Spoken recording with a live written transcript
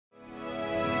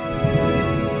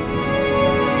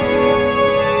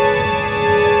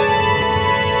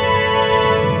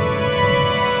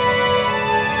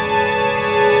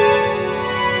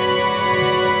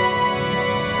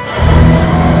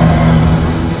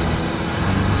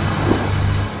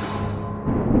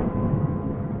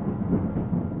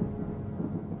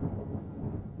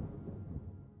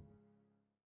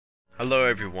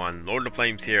everyone, Lord of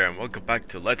Flames here, and welcome back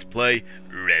to Let's Play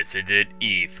Resident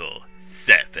Evil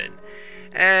 7.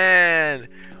 And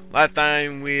last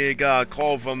time we got a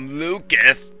call from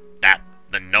Lucas, that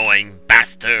annoying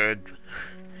bastard,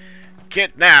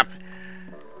 kidnapped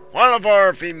one of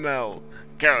our female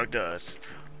characters,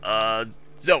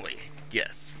 Zoe,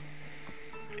 yes.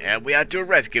 And we had to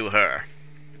rescue her.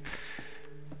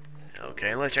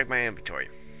 Okay, let's check my inventory.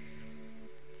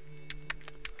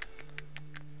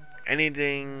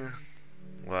 Anything?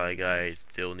 Well, I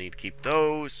still need to keep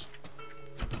those.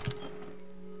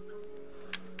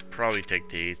 Probably take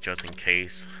these just in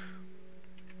case.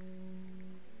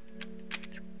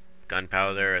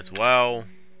 Gunpowder as well.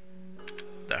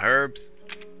 The herbs.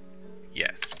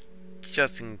 Yes,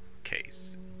 just in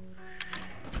case.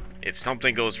 If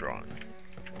something goes wrong.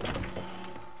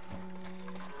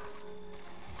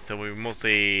 So we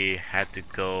mostly had to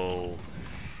go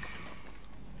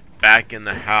back in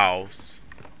the house.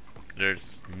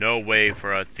 There's no way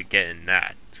for us to get in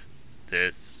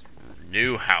this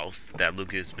new house that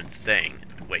Lucas has been staying.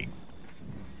 Wait.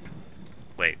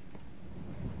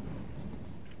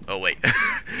 Oh wait.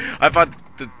 I thought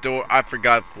the door, I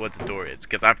forgot what the door is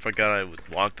because I forgot it was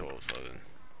locked all of a sudden.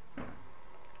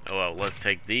 Oh well, let's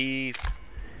take these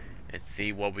and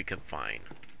see what we can find.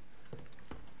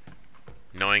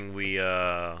 Knowing we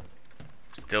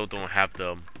still don't have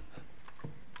the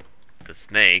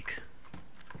snake.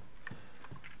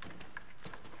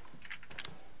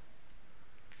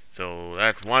 So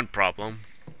that's one problem.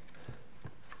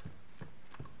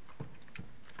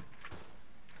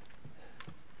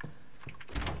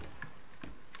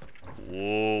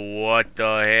 Whoa, what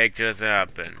the heck just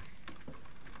happened?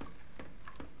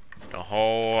 The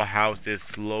whole house is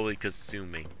slowly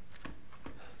consuming.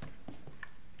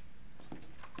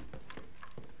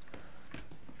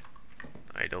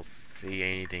 I don't see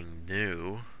anything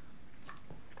new.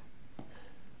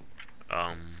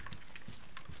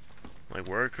 Like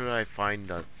where could I find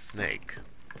the snake?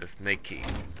 The snake key.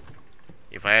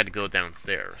 If I had to go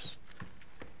downstairs.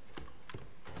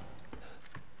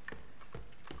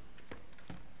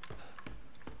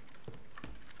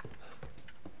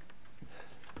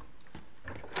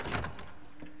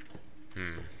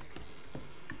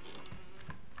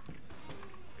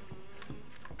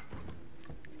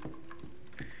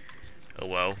 Oh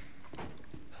well.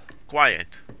 Quiet.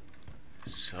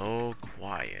 So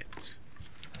quiet.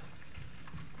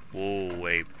 Whoa,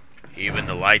 wait. Even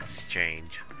the lights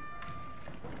change.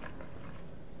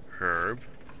 Herb.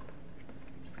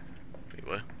 Wait,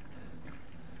 what?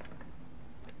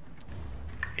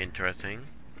 Interesting.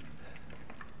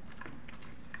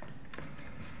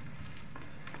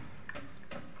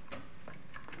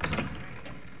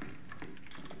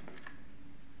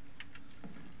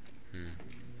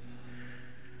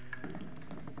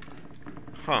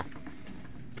 Huh.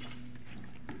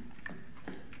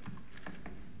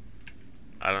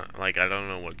 I don't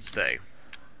know what to say.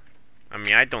 I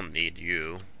mean, I don't need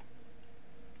you.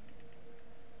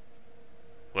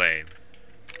 Wait.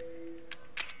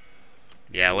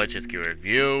 Yeah, let's just get rid of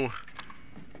you.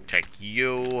 Check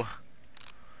you.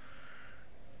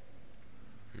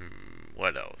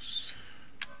 What else?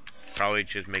 Probably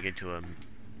just make it to a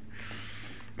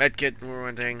medkit or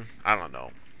anything. I don't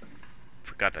know.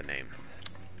 Forgot the name.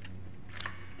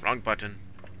 Wrong button.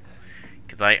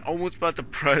 Because I almost about to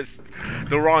press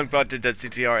the wrong button, that's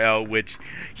CTRL, which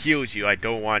heals you. I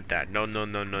don't want that. No.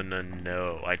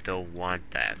 I don't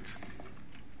want that.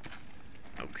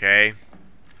 Okay.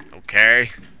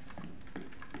 Okay.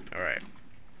 Alright.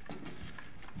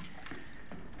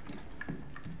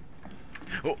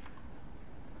 Oh.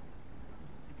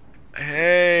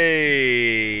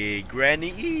 Hey,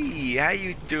 Granny E, how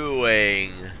you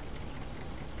doing?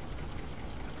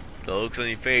 The looks on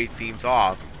your face seems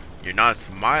off. You're not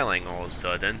smiling all of a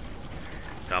sudden.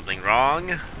 Something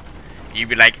wrong? You'd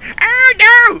be like, oh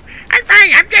no! I'm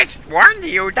fine, I'm just warning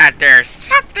you that there's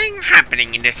something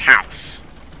happening in this house.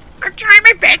 I'm trying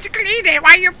my best to clean it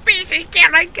while you're busy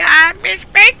killing, Miss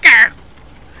Baker.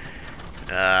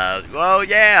 Well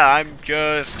yeah, I'm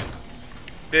just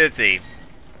busy.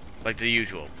 Like the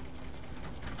usual.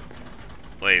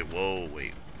 Wait, whoa,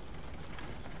 wait.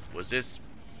 Was this...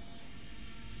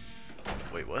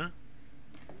 Wait, what?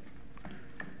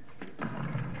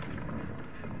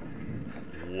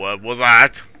 What was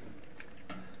that?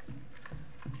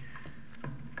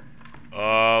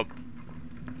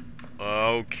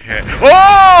 Okay.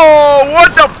 Oh!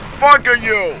 What the fuck are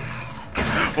you?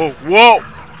 Oh, whoa!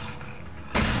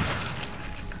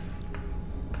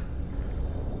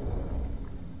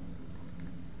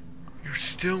 You're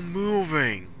still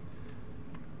moving.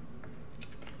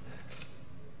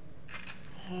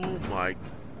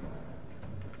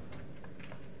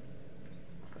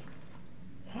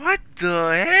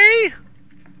 the hey?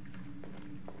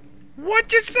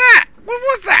 What is that? What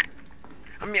was that?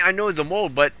 I mean, I know it's a mole,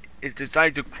 but it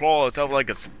decided to crawl itself like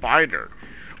a spider.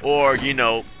 Or, you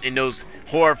know, in those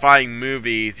horrifying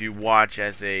movies you watch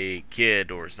as a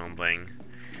kid or something.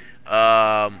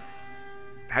 Have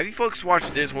you folks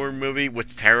watched this horror movie,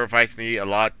 which terrifies me a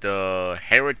lot? The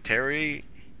Hereditary,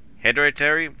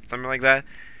 something like that.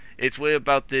 It's really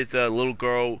about this little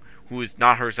girl who is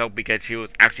not herself because she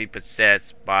was actually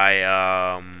possessed by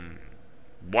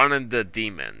one of the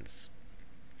demons,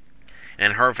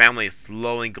 and her family is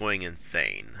slowly going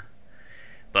insane.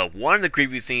 But one of the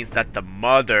creepy scenes that the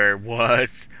mother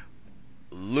was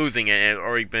losing it and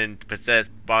already been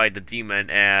possessed by the demon,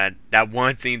 and that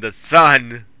one scene the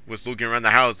son was looking around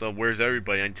the house of where's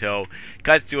everybody until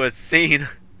cuts to a scene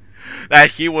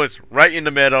that he was right in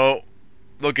the middle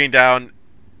looking down,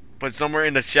 but somewhere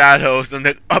in the shadows and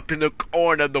then up in the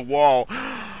corner of the wall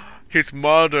his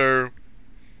mother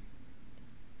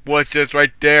was just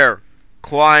right there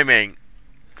climbing.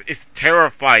 It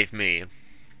terrifies me.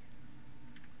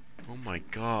 Oh my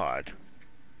god.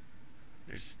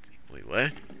 Wait,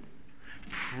 what?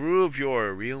 Prove you're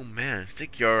a real man.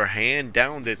 Stick your hand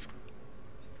down this.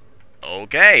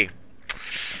 Okay.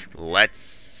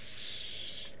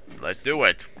 Let's do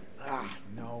it. Ah,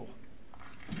 no.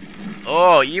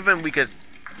 Oh, even because.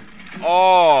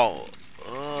 Oh.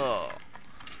 Oh.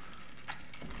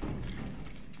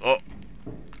 Oh.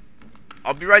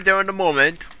 I'll be right there in a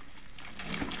moment.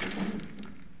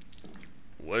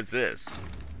 What's this?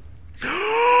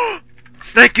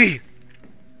 Snaky!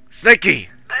 Snaky!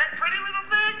 That pretty little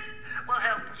thing will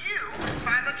help you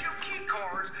find the 2 key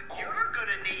cards you're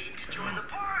gonna need to join the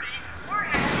party we're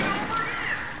having over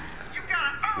here. You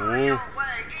gotta earn your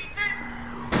way, Ethan.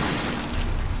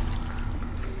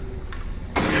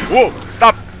 Whoa!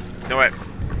 Stop! No, wait.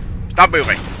 Stop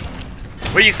moving!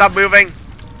 Will you stop moving?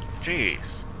 Jeez.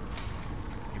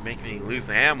 You're making me lose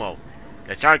the ammo.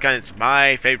 The shotgun is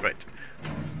my favorite.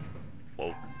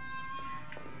 Whoa.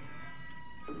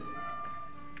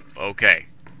 Okay.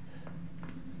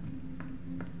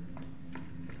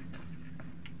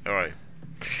 Alright.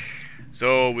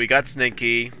 So we got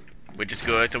Sneaky, which is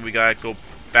good. So we gotta go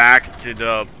back to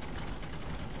the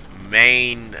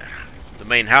main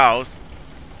house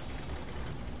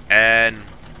and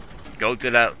go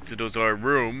to those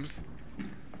rooms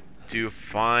to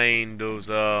find those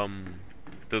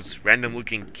random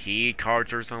looking key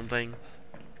cards or something.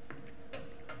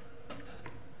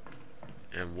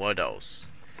 And what else?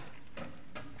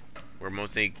 We're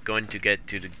mostly going to get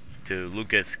to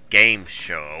Lucas' game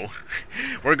show.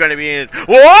 We're gonna be in.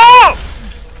 Whoa!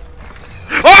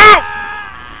 Oh!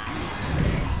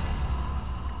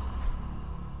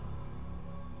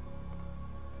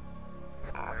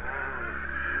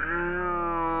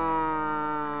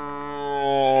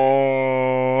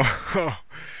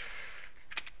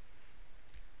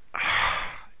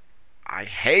 I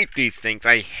hate these things.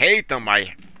 I hate them. That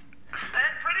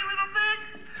pretty little thing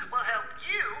will help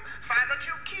you find the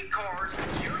 2 key cards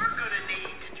you're gonna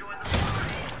need to join the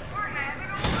party we're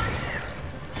having over here.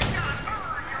 You gotta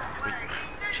earn your way,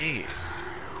 Ethan. Jeez.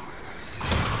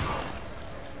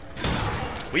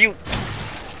 Will you?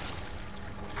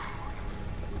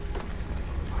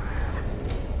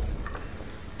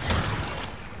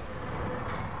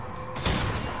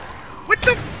 What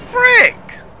the frick?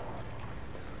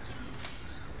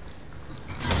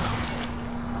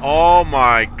 Oh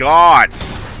my god.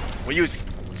 Will you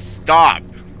stop?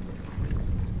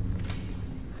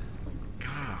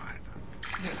 God.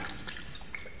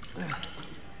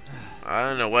 I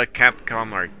don't know what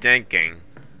Capcom are thinking.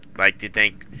 Like, they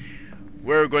think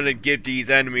we're gonna give these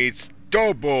enemies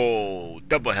double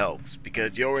health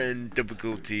because you're in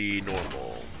difficulty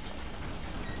normal.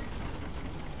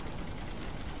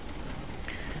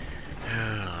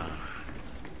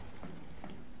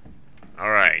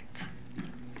 Alright.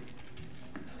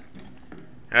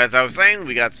 As I was saying,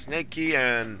 we got Snaky,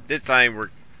 and this time we're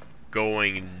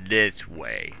going this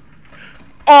way.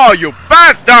 Oh, you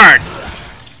bastard!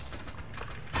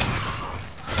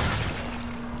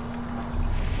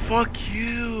 Fuck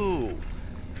you!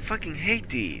 I fucking hate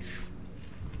these.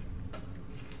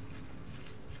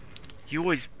 You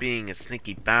always being a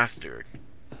sneaky bastard.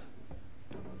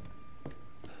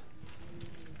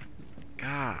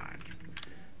 God.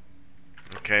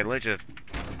 Okay, let's just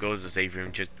go to the safe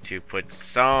room just to put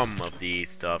some of these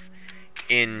stuff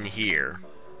in here.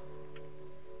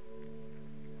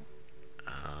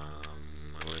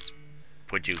 Let's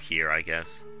put you here, I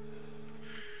guess.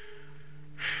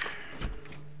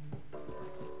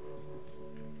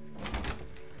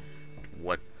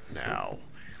 What now?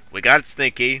 We got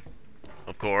Sneaky,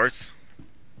 of course.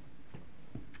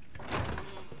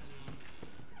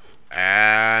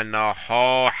 And the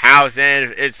whole house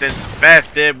is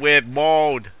infested with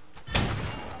mold.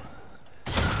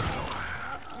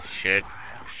 Shit.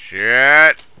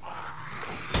 Shit.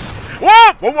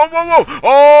 Whoa! Whoa, whoa, whoa, whoa!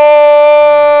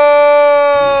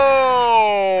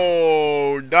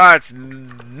 Oh! That's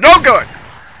no good!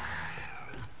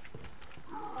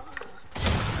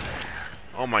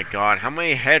 Oh my god, how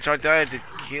many headshots I had to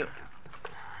kill?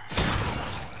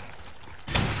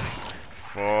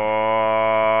 Oh!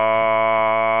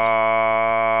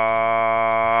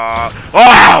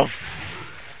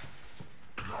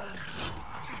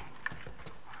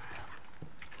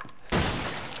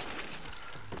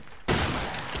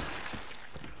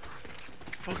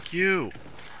 Fuck you.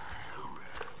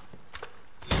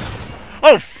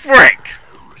 Oh, frick!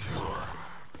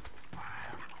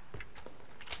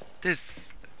 This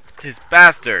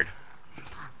bastard.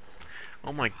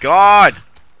 Oh my god.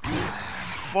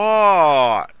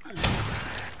 Fuck.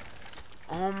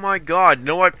 Oh my god.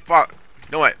 No, what? Fuck.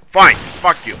 No, what? Fine.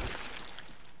 Fuck you.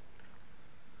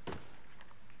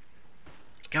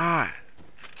 God.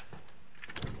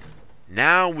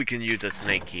 Now we can use the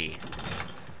snake key.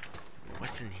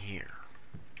 What's in here?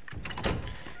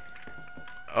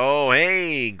 Oh,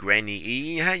 hey, Granny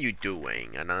E. How you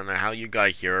doing? I don't know how you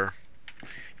got here.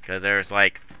 Because there's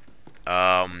like,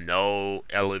 no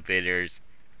elevators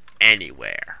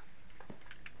anywhere.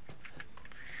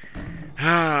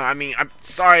 I mean, I'm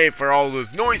sorry for all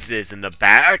those noises in the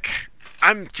back.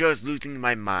 I'm just losing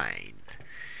my mind.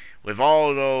 With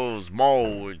all those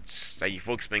molds that you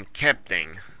folks been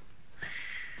keeping.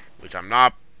 Which I'm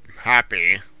not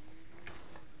happy.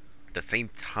 At the same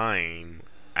time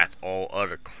as all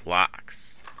other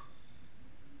clocks.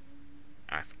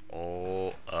 As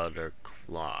all other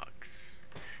clocks.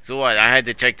 So what, I had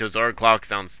to check those other clocks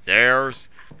downstairs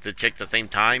to check the same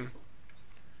time?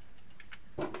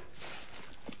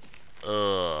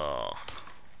 Ugh.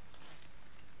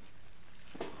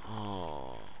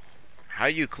 Oh. How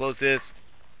do you close this?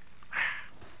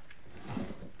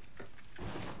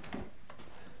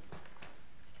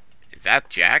 Is that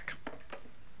Jack?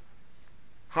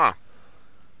 Huh.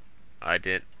 I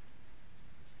did.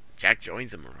 Jack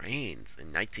joins the Marines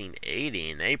in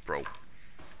 1980 in April.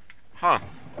 Huh.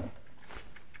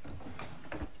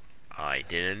 I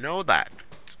didn't know that.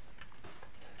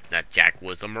 That Jack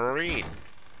was a Marine.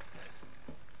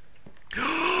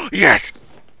 Yes!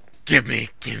 Give me.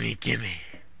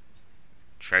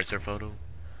 Treasure photo?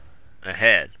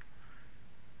 Ahead.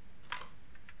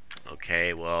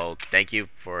 Okay, well, thank you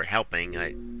for helping.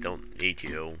 I don't need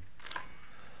you.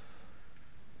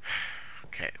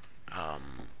 Okay,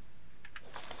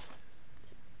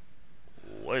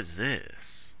 what is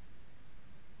this?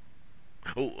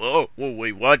 Oh,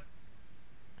 wait, what?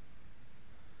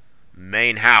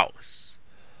 Main house.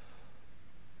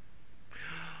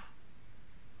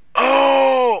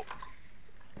 Oh!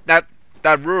 That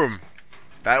room.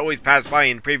 That always passed by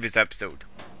in the previous episode.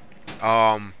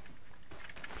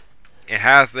 It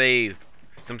has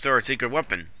some sort of secret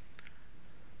weapon.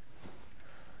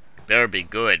 Better be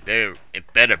good.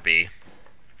 It better be.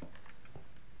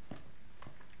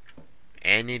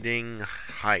 Anything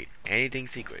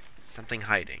secret. Something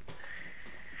hiding.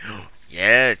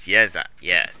 Yes.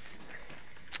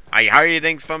 I heard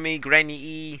things from me, Granny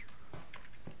E.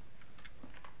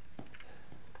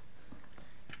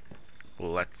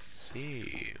 Well, let's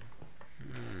see.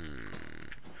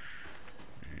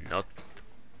 Not.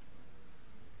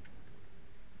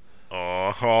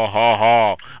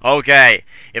 Oh. Okay.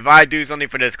 If I do something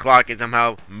for this clock, it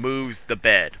somehow moves the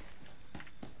bed.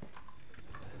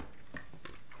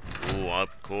 Oh,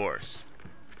 of course.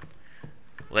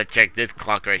 Let's check this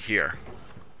clock right here.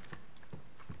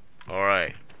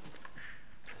 Alright.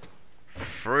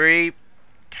 3:10.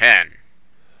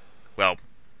 Well,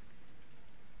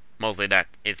 mostly that.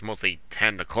 It's mostly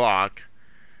 10 o'clock.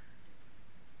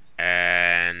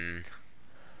 And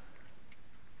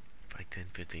 5, 10,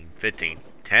 15.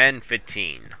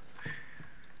 10:15.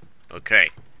 Okay.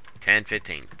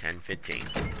 10:15.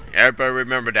 Everybody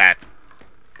remember that.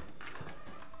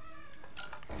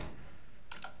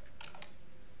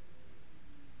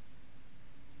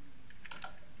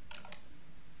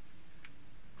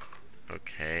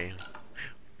 Okay.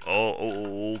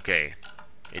 Oh, okay.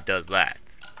 It does that.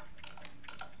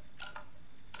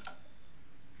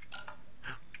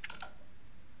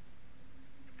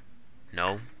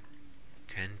 No.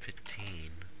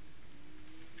 10:15.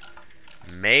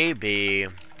 Maybe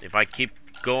if I keep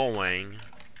going.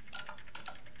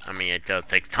 I mean, it does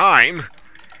take time.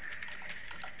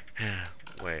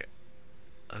 Wait.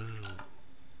 Oh.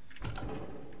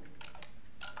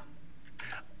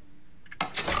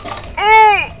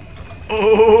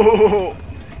 Oh!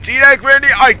 See that, Freddy?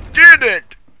 I did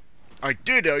it! I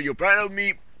did it. Are you proud of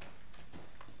me?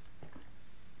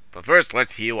 But first,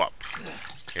 let's heal up.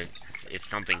 If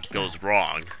something goes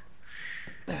wrong.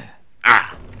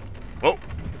 Ah! Oh!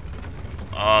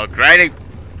 Granny!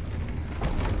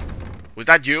 Was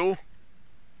that you?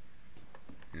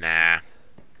 Nah.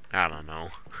 I don't know.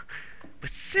 But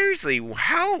seriously,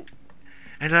 how?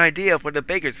 An idea for the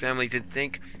Baker's family to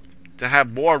think to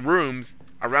have more rooms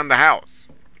around the house.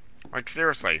 Like,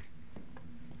 seriously.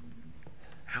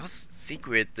 How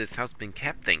secret this house been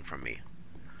kept thing from me?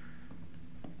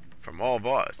 From all of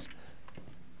us.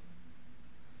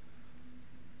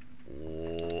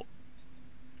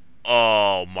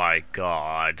 Oh my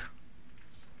god.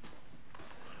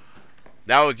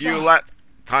 That was you last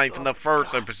time from the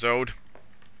first episode.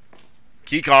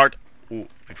 Keycard. Ooh,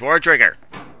 before I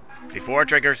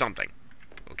trigger something.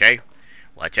 Okay?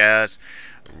 Let's just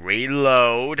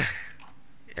reload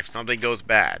if something goes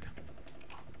bad.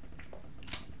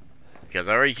 Because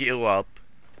I already heal up.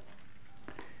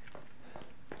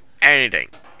 Anything.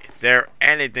 Is there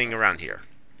anything around here?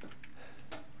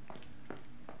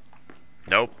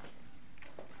 Nope.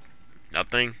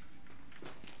 Nothing.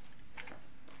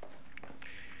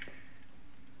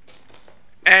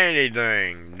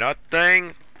 Anything.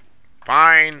 Nothing.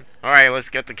 Fine. Alright, let's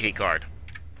get the key card.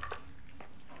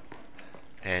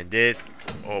 And this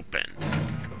opens.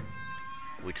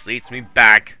 Which leads me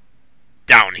back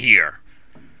down here.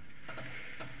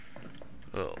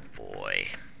 Oh boy.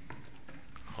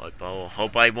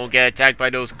 Hope I won't get attacked by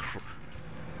those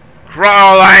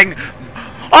crawling.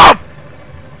 Oh!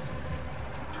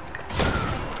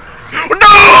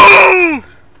 No!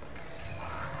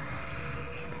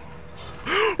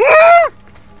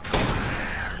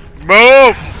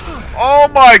 Move! Oh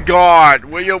my god!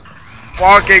 Will you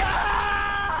fucking...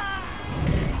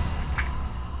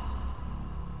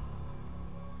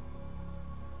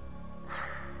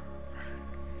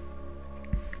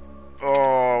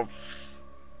 Oh...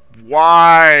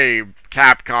 Why,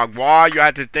 Capcom? Why you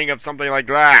had to think of something like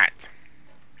that?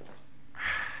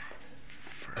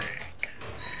 Frick.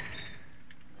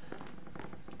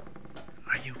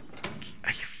 Are you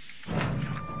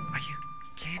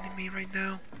kidding me right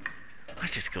now?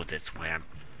 Let's just go this way.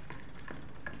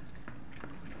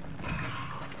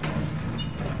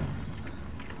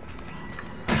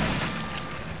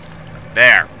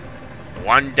 There.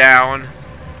 One down.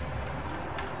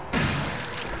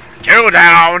 Two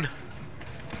down.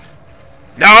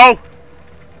 No.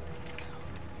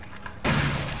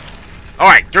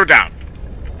 Alright, two down.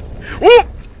 Woo!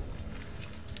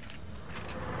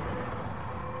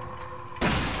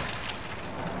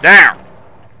 There.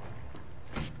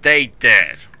 Stay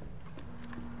dead.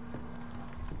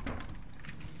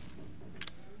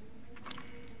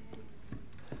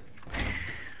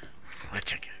 Let's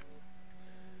check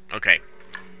it. Okay.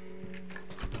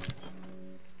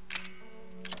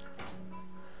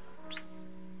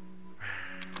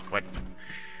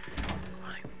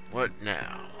 What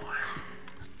now?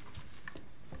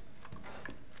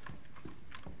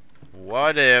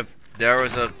 What if there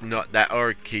was that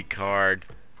other key card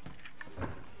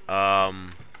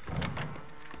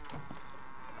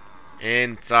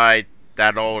inside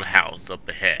that old house up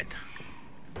ahead?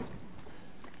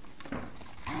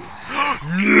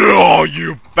 No,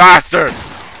 you bastard!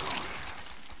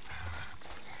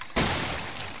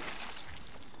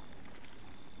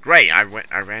 Great, I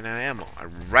ran out of ammo. I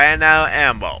ran out of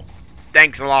ammo.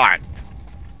 Thanks a lot.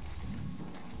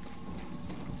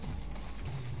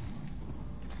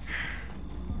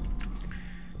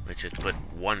 Let's just put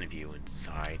one of you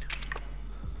inside.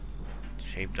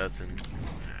 Shape doesn't...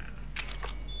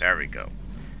 There we go.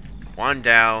 One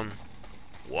down.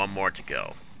 One more to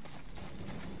go.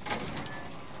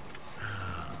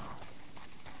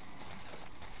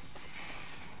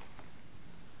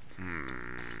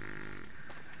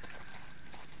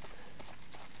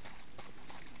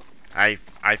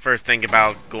 I first think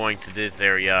about going to this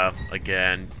area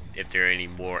again if there are any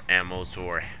more ammos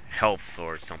or health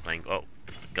or something. Oh,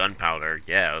 gunpowder,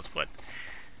 yes, but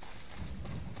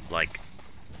like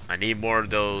I need more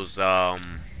of those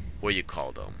what do you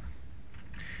call them?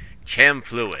 Chem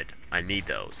fluid. I need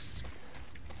those.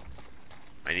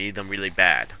 I need them really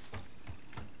bad.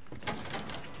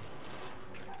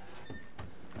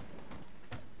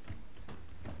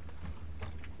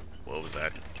 What was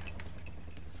that?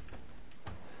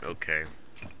 Okay.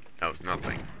 That was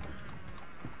nothing.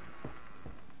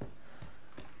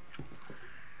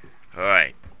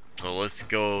 Alright. So let's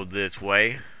go this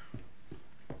way.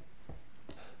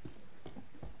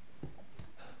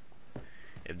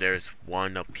 If there's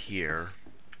one up here.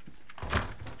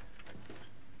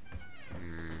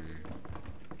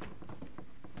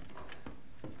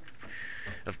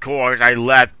 course, I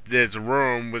left this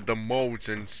room with the moles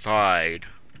inside.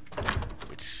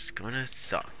 Which is gonna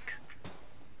suck.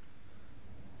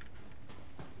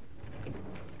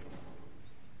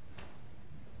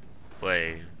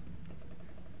 Wait.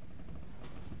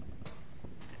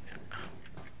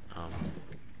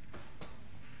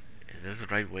 Is this the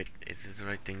right way? Is this the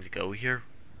right thing to go here?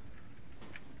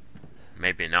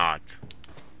 Maybe not.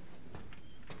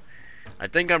 I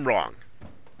think I'm wrong.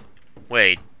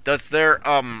 Wait, does their,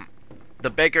 the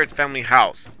Baker's family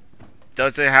house,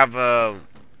 does it have,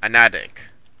 an attic?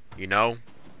 You know?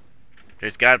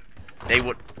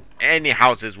 Any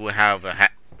houses would have a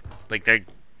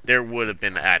there would have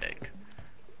been an attic.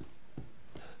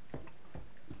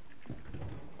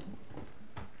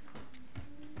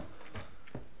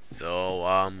 So,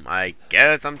 I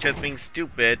guess I'm just being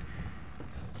stupid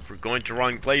for going to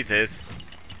wrong places.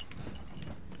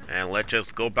 And let's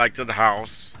just go back to the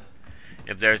house.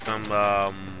 If there's some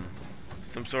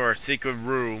sort of secret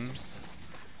rooms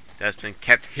that's been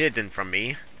kept hidden from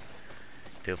me,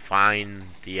 to find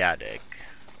the attic.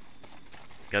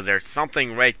 Because there's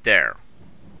something right there.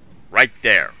 Right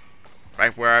there.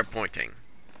 Right where I'm pointing.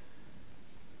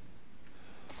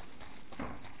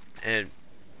 And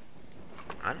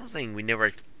I don't think we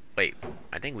never... Wait,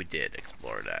 I think we did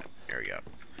explore that area.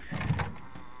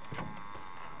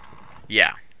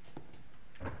 Yeah.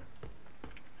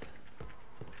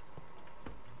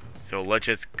 So let's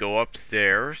just go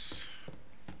upstairs.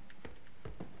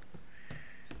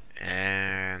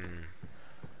 And...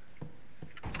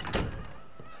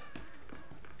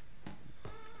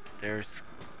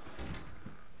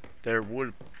 There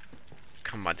would...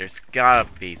 Come on, there's gotta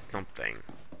be something.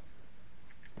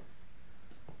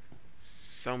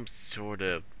 Some sort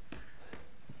of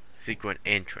secret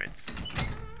entrance.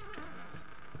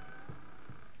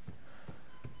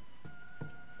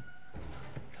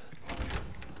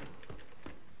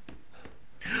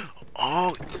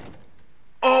 Oh!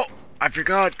 Oh! I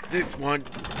forgot this one.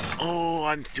 Oh,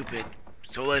 I'm stupid.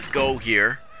 So let's go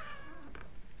here.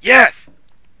 Yes!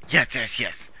 Yes, yes,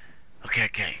 yes. Okay,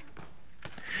 okay.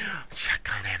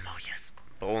 Shotgun ammo, yes.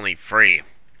 But only 3.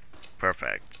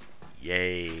 Perfect.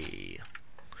 Yay.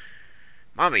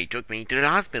 Mommy took me to the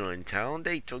hospital in town.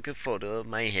 They took a photo of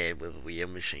my head with a real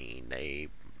machine.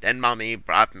 Then Mommy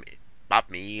bought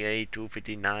me a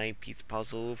 259 piece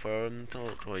puzzle from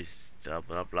Toys.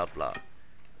 Blah blah blah.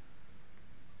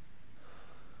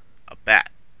 A bat.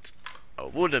 A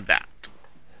wooden bat.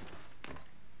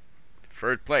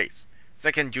 3rd place.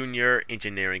 2nd junior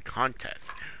engineering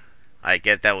contest. I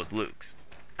guess that was Lucas.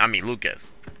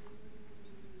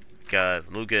 Because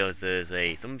Lucas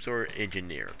is some sort of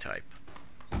engineer type.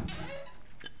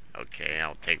 Okay,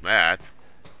 I'll take that.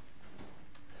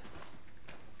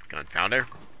 Gunpowder.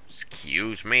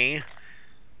 Excuse me.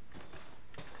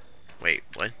 Wait,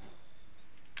 what?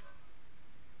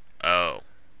 Oh,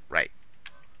 right.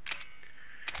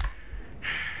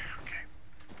 Okay.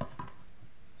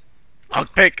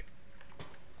 Lockpick!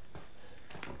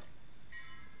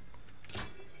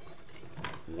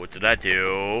 What did I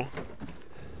do?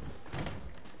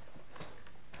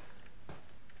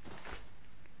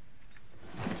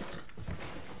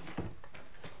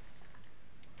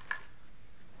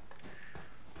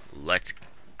 Let's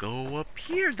go up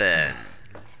here then,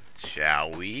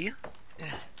 shall we?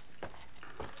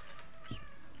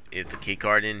 Is the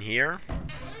keycard in here?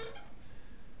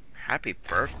 Happy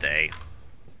birthday.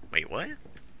 Wait, what?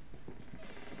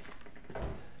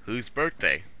 Whose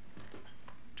birthday?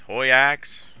 Toy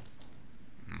axe?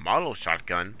 Model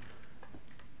shotgun?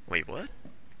 Wait, what?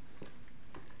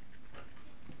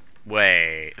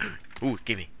 Wait. Ooh,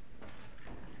 gimme.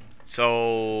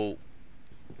 So...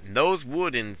 those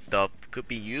wooden stuff could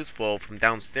be useful from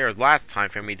downstairs last time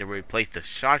for me to replace the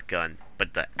shotgun,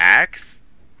 but the axe?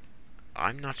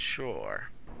 I'm not sure.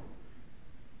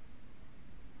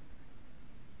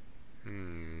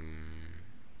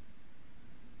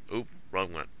 Oop,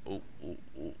 wrong one. Ooh, ooh,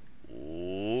 ooh,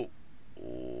 ooh,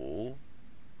 ooh.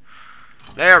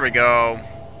 There we go.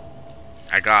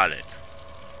 I got it.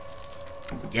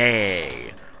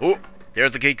 Yay. Oh,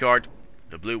 there's the key card.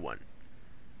 The blue one.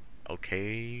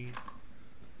 Okay.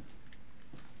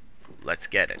 Let's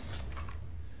get it.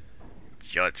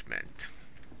 Judgment.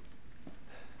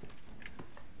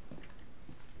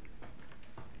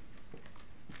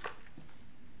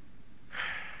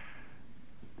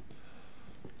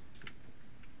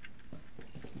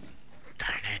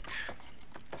 Darn it.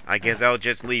 I guess I'll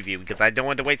just leave you because I don't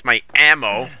want to waste my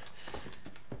ammo.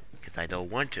 Because I don't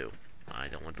want to. I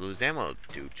don't want to lose ammo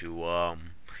due to,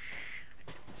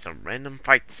 some random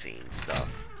fight scene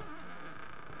stuff.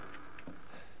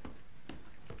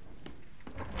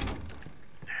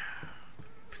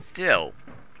 still,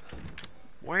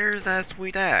 where's that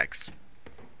sweet axe?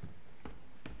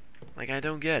 Like, I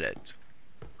don't get it.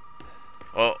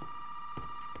 Oh,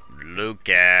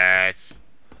 Lucas.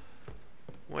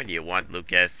 What do you want,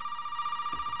 Lucas?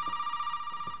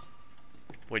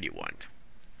 What do you want?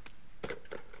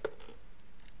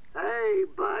 Hey,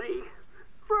 buddy.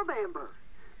 Remember,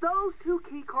 those 2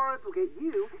 key cards will get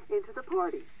you into the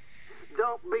party.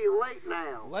 Don't be late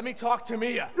now. Let me talk to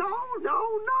Mia. No,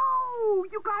 no, no!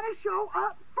 You gotta show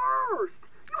up first!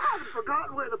 You haven't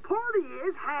forgotten where the party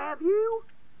is, have you?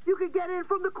 You can get in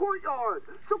from the courtyard.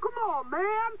 So come on,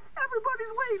 man!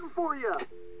 Everybody's waiting for you!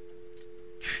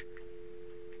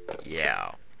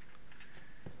 Yeah.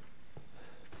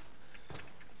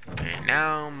 And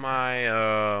now my,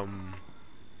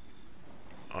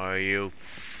 are you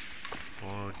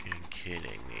fucking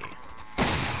kidding me?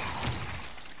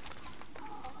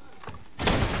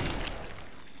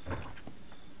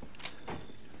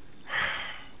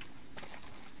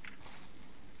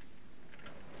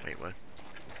 Wait, what?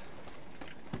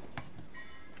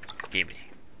 Gimme.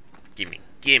 Gimme.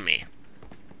 Gimme.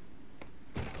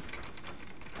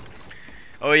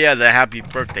 Oh yeah, the happy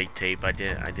birthday tape. I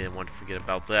didn't want to forget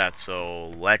about that. So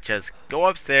let's just go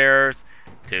upstairs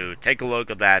to take a look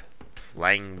at that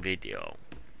playing video.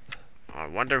 I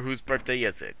wonder whose birthday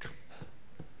is it?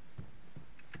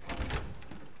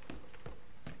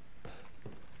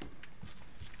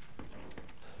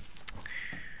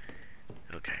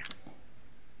 Okay.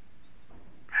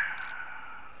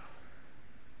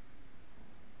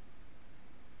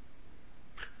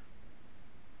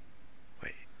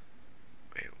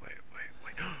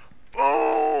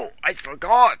 Oh, I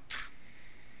forgot.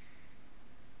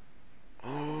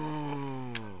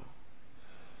 Oh.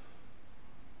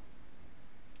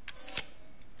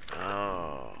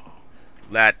 Oh.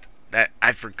 That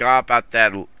I forgot about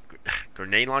that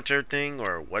grenade launcher thing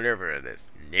or whatever it is.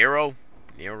 Nero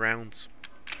rounds.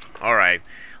 All right,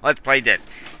 let's play this.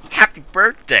 Happy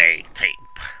birthday tape.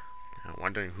 I'm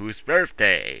wondering whose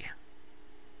birthday.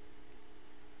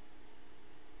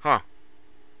 Huh.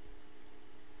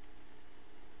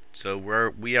 So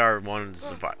we are one to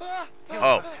survive.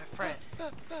 Oh. Fred,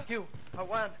 you are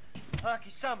one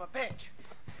lucky son of a bitch.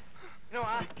 You know,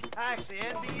 I actually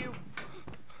envy you.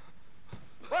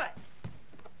 What?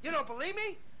 You don't believe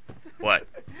me? What?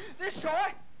 This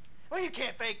toy? Well, you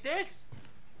can't fake this.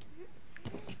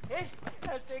 It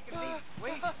has taken me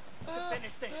weeks to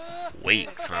finish this.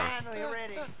 Weeks, It's huh? finally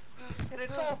ready, and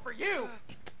it's all for you.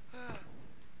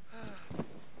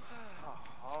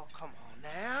 Oh, come on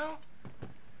now.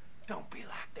 Don't be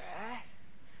like that.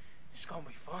 It's gonna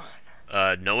be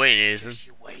fun. No it isn't. Just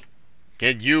you wait.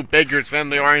 Kid, you Baker's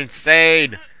family are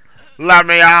insane. Let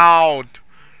me out.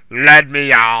 Let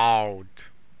me out.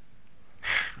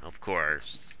 Of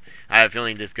course. I have a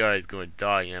feeling this guy is going to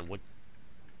die. And what?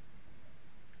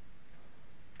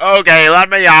 Okay, let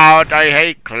me out. I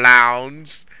hate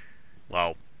clowns.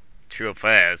 Well, true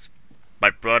affairs. My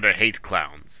brother hates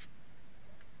clowns.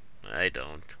 I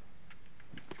don't.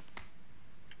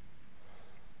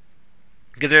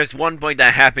 Because there's one point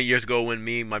that happened years ago when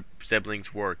me and my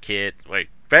siblings were kids, like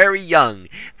very young,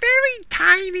 very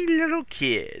tiny little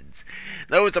kids.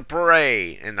 There was a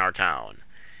parade in our town,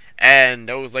 and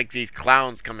there was like these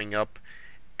clowns coming up,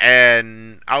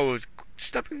 and I was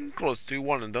stepping close to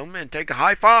one of them and take a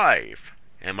high five,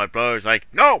 and my brother's like,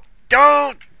 "No,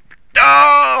 don't,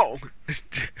 don't."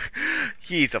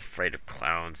 He's afraid of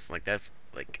clowns. Like that's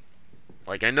like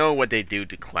I know what they do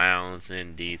to clowns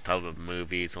in these type of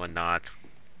movies and whatnot.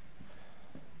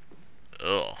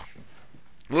 Ugh.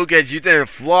 Lucas, you didn't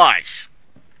flush.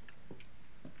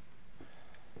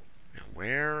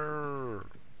 Where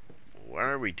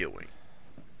are we doing?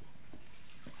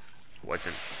 What's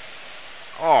in?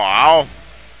 Oh.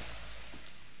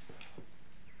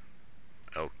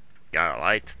 Oh, got a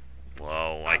light.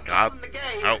 Whoa, I got.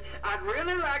 Oh. I'd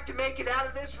really like to make it out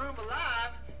of this room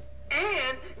alive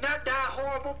and not die a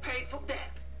horrible, painful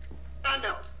death. I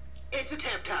know. It's a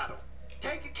temp title.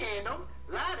 Take a candle,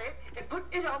 light it, and put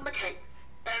it on the cake.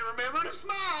 And remember to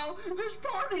smile. This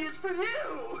party is for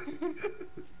you.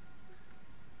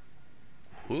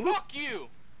 Who? Fuck you!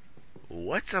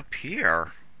 What's up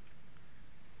here?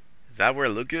 Is that where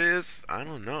Luca is? I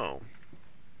don't know.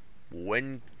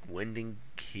 Winding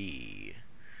key.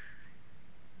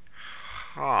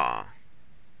 Huh.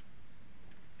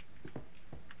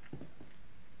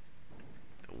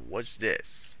 What's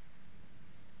this?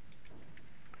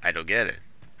 I don't get it.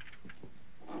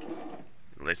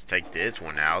 Let's take this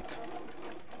one out.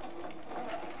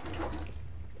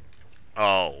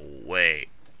 Oh, wait.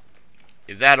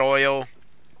 Is that oil?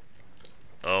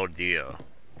 Oh dear.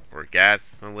 for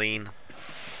gasoline.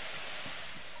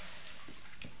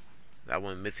 That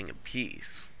one missing a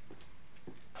piece.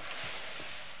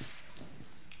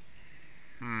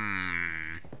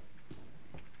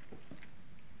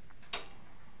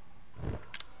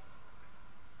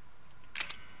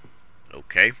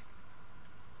 Okay.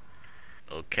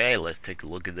 Okay, let's take a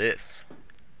look at this.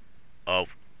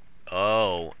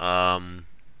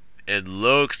 It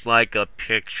looks like a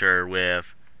picture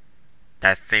with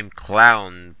that same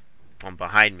clown from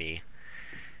behind me.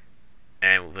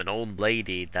 And with an old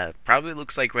lady that probably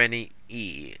looks like Granny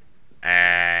E.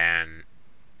 And...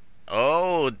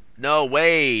 oh, no,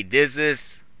 wait, this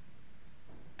is...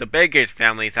 the Baker's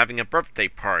family is having a birthday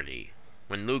party.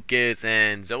 When Lucas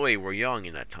and Zoe were young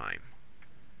in that time.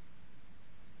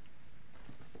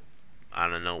 I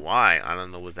don't know why. I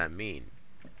don't know what that mean.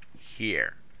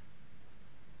 Here.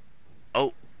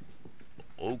 Oh.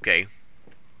 Okay.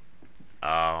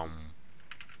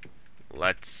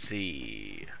 Let's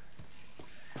see.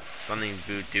 Something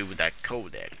to do with that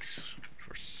codex.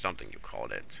 Or something you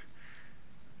called it.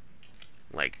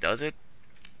 Like, does it?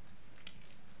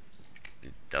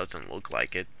 It doesn't look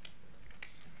like it.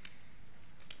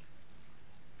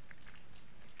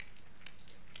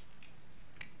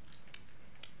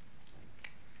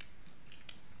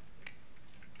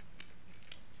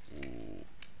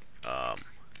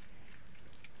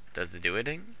 Does it do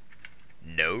anything?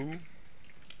 No.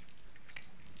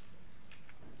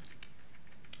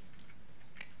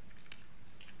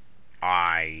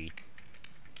 I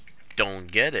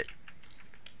don't get it.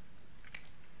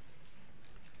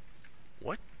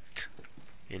 What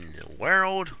in the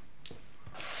world?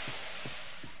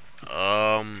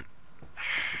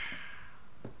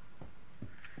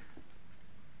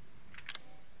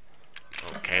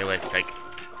 Okay, let's take...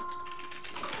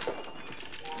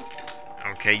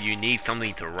 okay, you need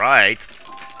something to write.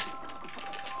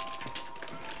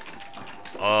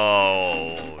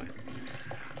 Oh.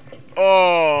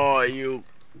 Oh, you...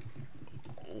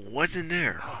 what's in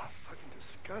there? Oh, fucking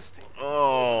disgusting.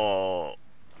 Oh.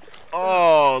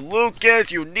 Oh,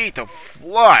 Lucas, you need to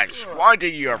flush. Why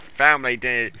did your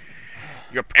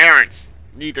your parents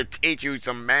need to teach you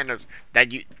some manners,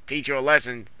 that you teach you a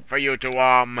lesson for you to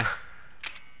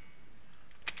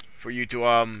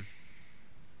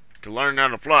learn how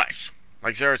to flush?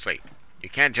 Like, seriously, you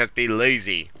can't just be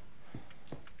lazy.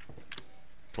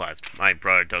 Plus, my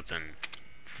brother doesn't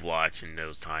flush in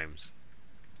those times.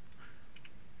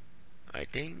 I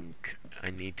think I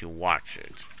need to watch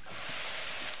it.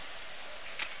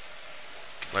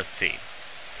 Let's see.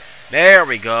 There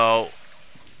we go.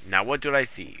 Now what did I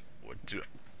see?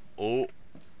 Oh.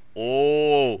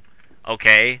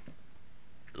 Okay.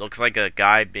 Looks like a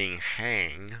guy being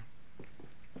hanged.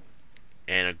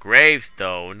 And a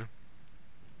gravestone.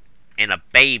 And a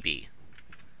baby.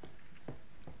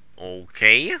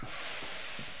 Okay.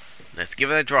 Let's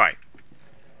give it a try.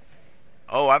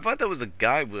 Oh, I thought that was a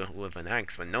guy with an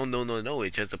axe, but no.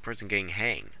 It's just a person getting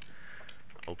hanged.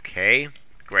 Okay.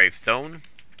 Gravestone.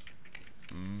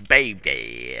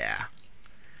 Baby.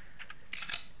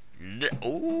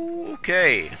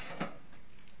 Okay.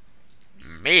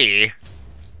 Me?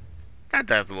 That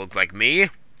doesn't look like me.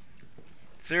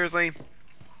 Seriously?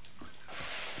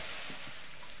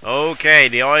 Okay,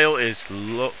 the oil is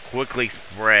quickly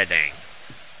spreading.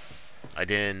 I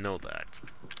didn't know that.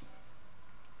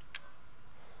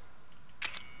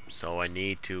 So I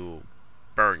need to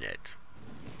burn it.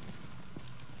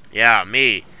 Yeah,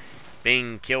 me.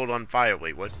 Being killed on fire.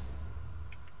 Wait, what?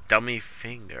 Dummy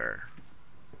finger.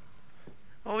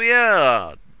 Oh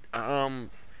yeah.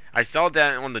 I saw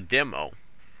that on the demo.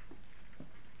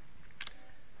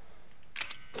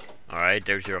 Alright,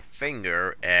 there's your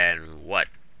finger, and what?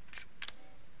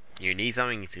 You need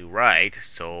something to write,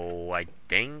 so I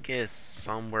think it's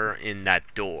somewhere in that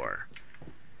door.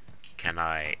 Can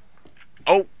I...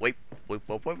 oh, wait.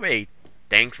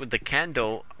 Thanks with the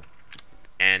candle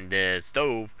and the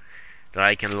stove that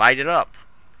I can light it up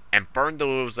and burn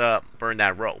burn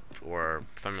that rope or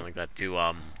something like that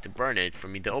to burn it for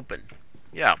me to open.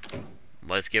 Yeah,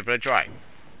 let's give it a try.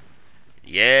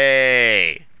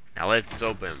 Yay! Now let's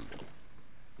open.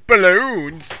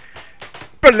 Balloons!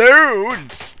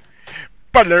 Balloons!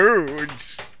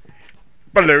 Balloons!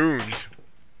 Balloons!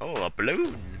 Oh, a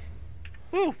balloon!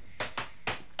 Woo!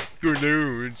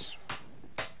 Balloons!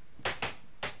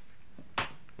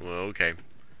 Well, okay.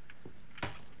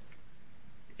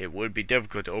 It would be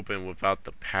difficult to open without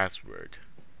the password.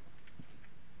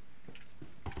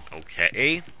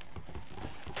 Okay.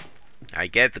 I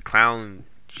guess the clown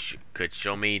could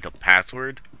show me the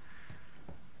password.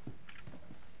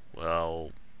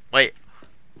 Well, wait.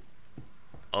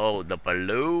 Oh, the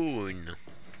balloon.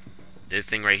 This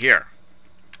thing right here.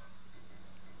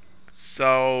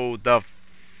 So, the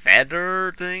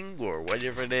feather thing, or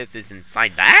whatever it is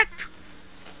inside that?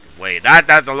 Wait, that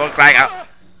doesn't look like a...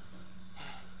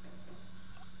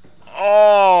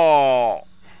 Oh!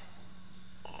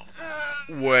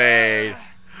 Wait.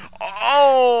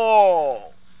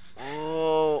 Oh!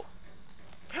 Oh!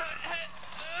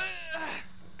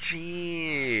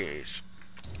 Jeez.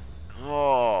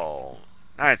 Oh.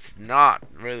 That's not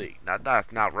really...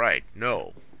 That's not right.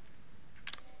 No.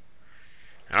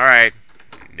 Alright.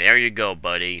 There you go,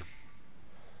 buddy.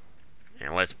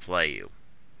 And let's play you.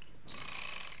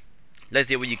 Let's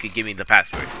see what you could give me the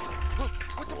password.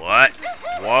 What?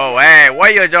 Whoa, hey,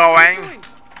 what are you doing?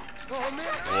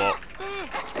 Whoa.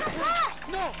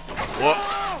 Whoa.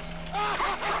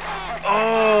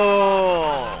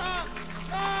 Oh.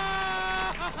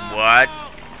 What?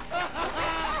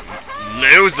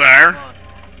 Loser?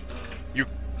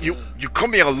 You call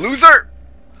me a loser?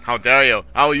 How dare you?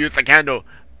 I will use the candle.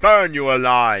 Burn you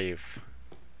alive.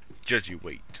 Just you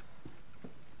wait.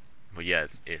 But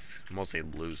yes, it's mostly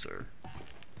loser.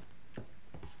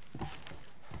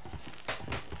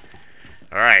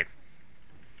 Alright.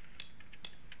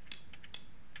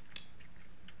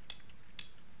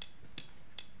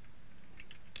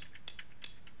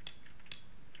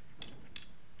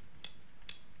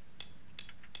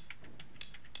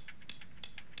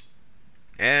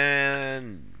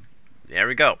 And there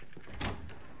we go.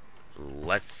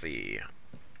 Let's see.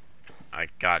 I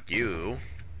got you.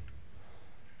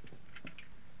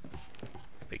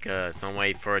 Because some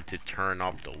way for it to turn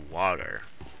off the water.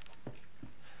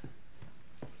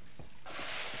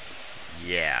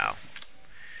 Yeah.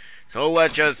 So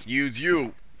let's just use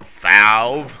you,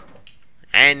 Valve.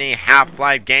 Any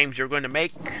Half-Life games you're going to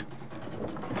make?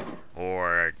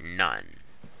 Or none?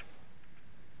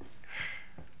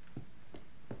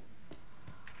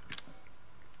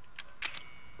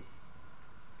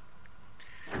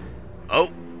 Oh.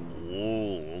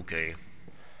 Oh, okay.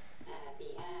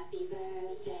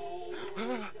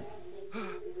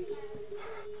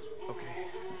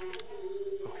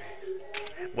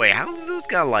 Wait, how does those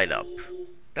guys light up?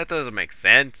 That doesn't make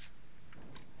sense.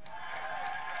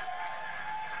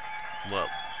 Well,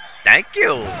 thank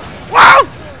you. Whoa!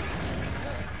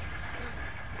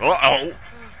 Uh-oh.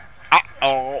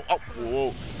 Uh-oh. Oh,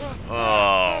 whoa.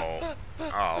 Oh.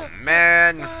 Oh,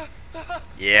 man.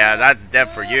 Yeah, that's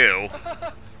death for you.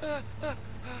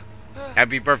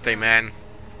 Happy birthday, man.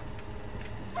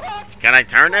 Can I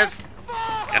turn this?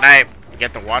 Can I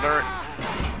get the water?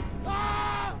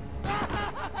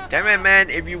 Damn it, man,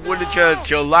 if you would've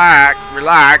just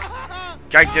relax,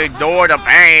 try to ignore the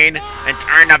pain, and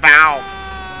turn the valve.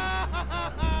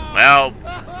 Well,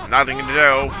 nothing to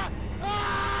do.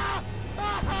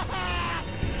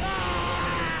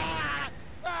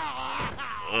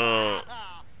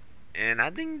 And I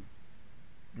think...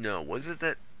 No, was it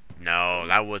that... No,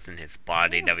 that wasn't his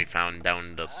body that we found down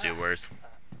in the sewers.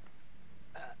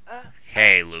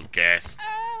 Hey, Lucas.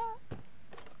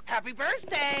 Happy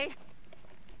birthday!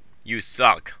 You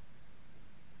suck.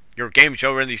 Your game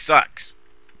show really sucks.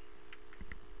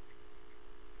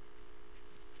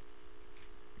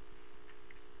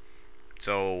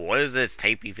 So, what does this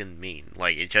tape even mean?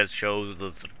 Like, it just shows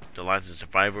the last of the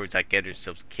survivors that get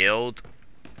themselves killed?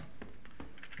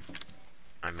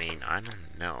 I mean, I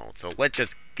don't know. So, let's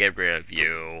just get rid of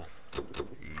you.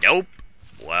 Nope.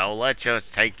 Well, let's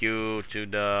just take you to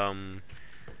the,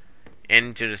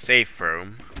 into the safe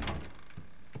room.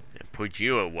 And put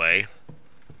you away.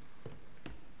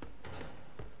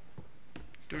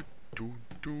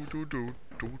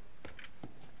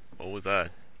 What was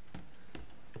that?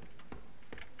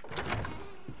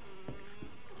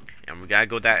 And we gotta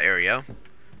go that area,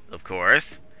 of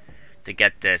course, to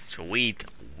get this sweet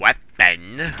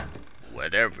weapon,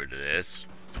 whatever it is.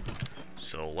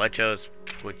 So let's just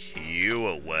put you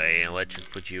away, and let's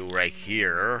just put you right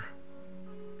here.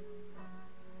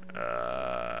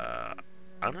 I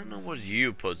don't know what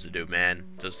you're supposed to do, man.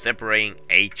 So separating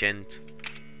agent.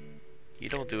 You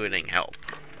don't do anything help.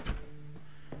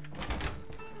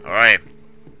 Alright.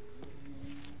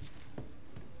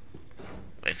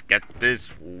 Let's get this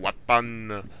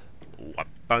weapon.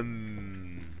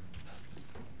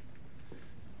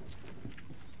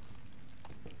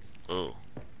 Oh.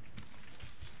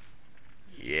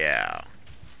 Yeah.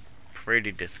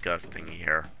 Pretty disgusting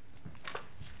here.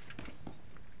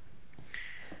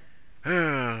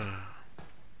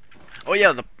 Oh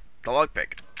yeah, the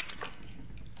lockpick.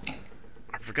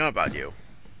 I forgot about you.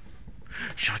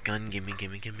 Shotgun, gimme.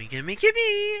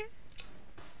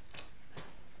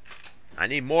 I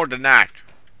need more than that.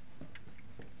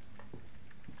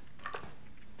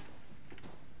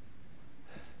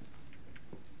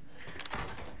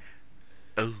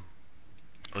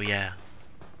 Oh yeah.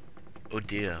 Oh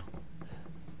dear.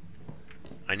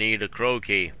 I need a crow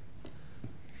key.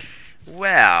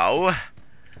 Well,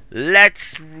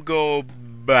 let's go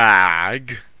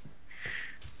back.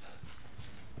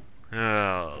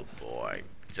 Oh boy.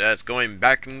 Just going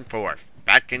back and forth,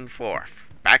 back and forth,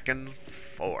 back and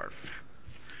forth.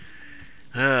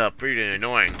 Pretty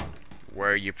annoying.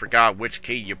 Where you forgot which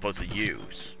key you're supposed to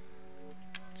use.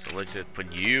 So let's just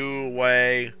put you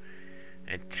away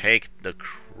and take the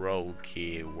crow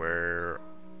key where...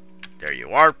 There you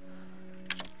are.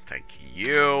 Take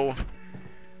you.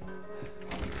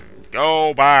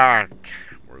 Go back.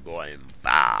 We're going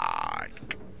back.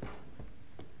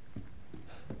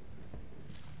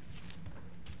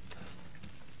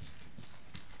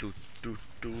 Do do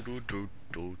do do do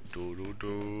do do do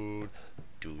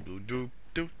do do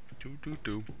do do do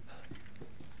do.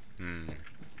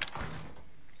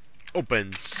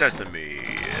 Open sesame.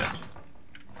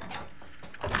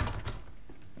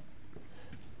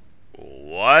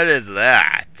 What is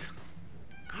that?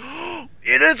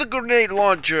 It is a grenade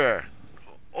launcher.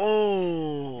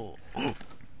 Oh.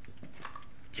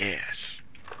 Yes.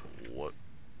 What?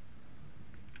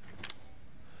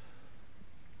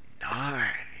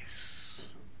 Nice.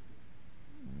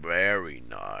 Very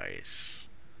nice.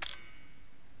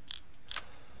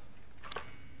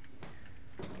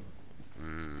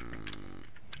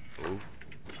 Oh.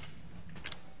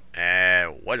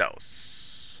 And what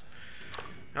else?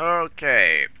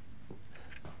 Okay.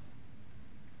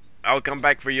 I'll come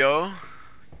back for you.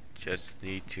 Just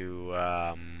need to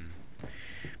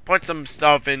put some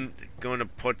stuff in. Gonna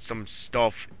put some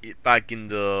stuff back in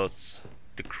the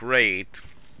crate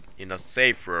in a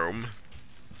safe room.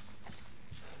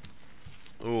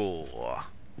 Oh,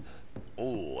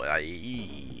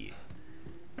 I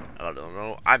don't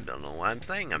know. I don't know what I'm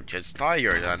saying. I'm just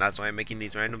tired, and that's why I'm making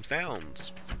these random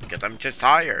sounds. Because I'm just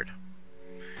tired.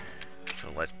 So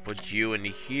let's put you in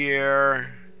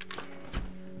here.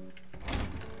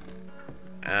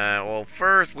 Well,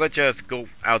 first let's just go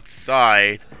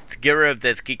outside to get rid of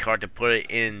this key card to put it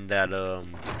in that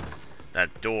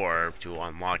that door to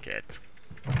unlock it.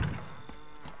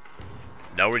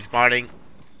 No responding.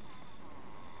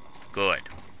 Good.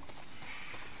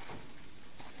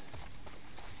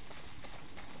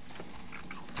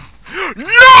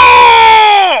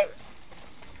 No!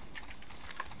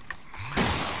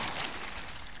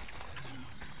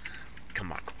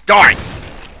 Come on, die!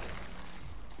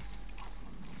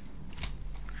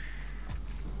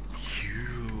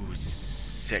 You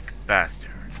sick bastard.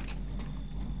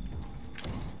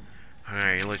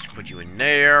 Alright, let's put you in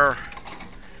there.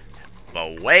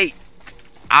 But wait,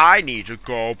 I need to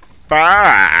go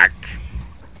back.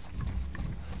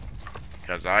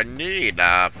 Because I need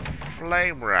a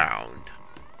flame round.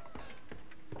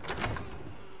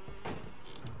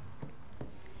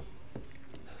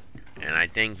 And I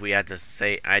think we have to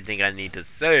say, I think I need to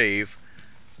save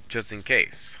just in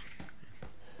case.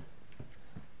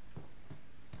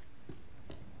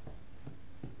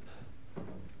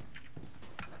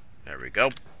 There we go.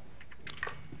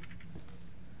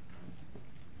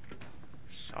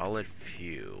 Solid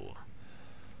fuel.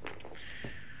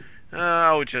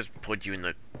 I'll just put you in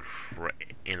the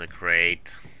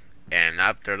crate, and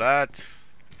after that,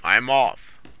 I'm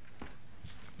off.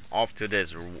 Off to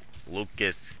this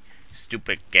Lucas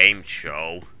stupid game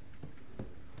show.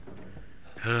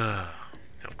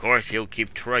 Of course, he'll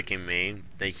keep tricking me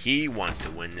that he wants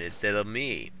to win instead of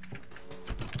me.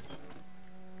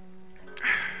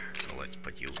 So let's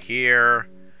put you here.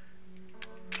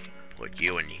 Put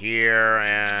you in here,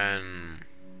 and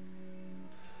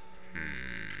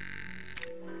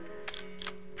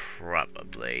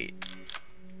probably.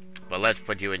 But let's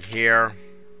put you in here.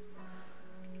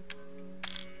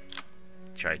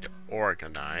 Try to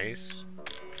organize.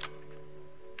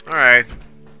 Alright.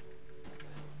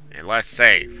 And let's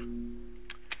save.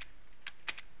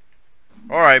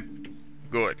 Alright.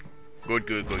 Good. Good,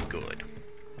 good, good, good.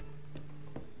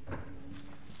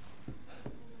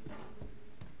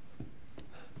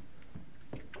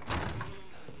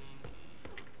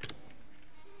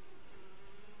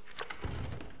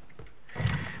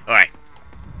 Alright.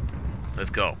 Let's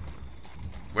go.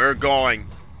 We're going.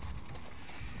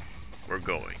 We're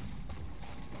going.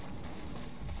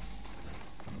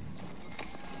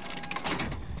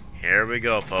 Here we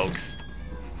go, folks.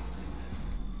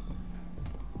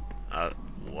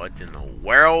 What in the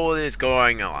world is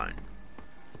going on?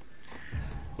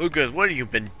 Lucas, what have you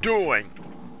been doing?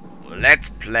 Let's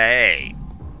play.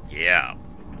 Yeah.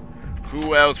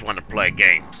 Who else want to play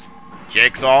games?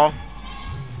 Jigsaw?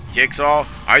 Jigsaw?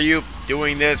 Are you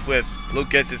doing this with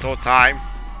Lucas this whole time?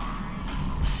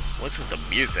 What's with the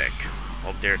music?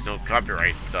 Hope there's no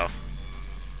copyright stuff.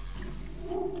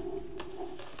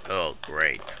 Oh,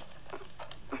 great.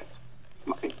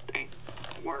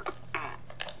 Work.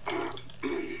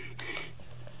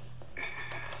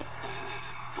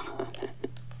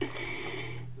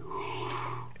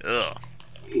 Ugh.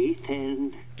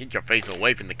 Ethan. Get your face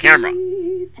away from the camera.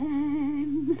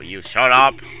 Ethan. Will you shut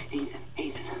up?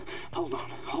 Ethan. Hold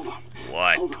on.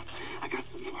 What? Hold on. I got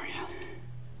something for you.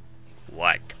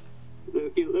 What?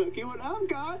 Looky what I've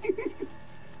got.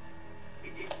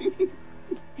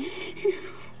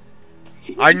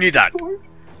 I need that.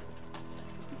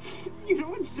 You know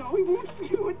what Zoe wants to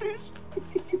do with this?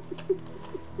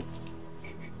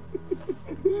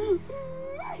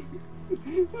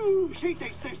 She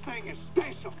thinks this thing is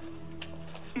special.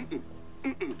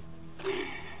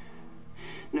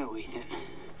 No, Ethan.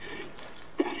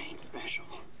 That ain't special.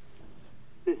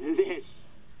 This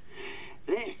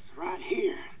right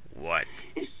here. What?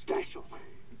 Is special.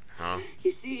 Huh?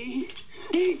 You see,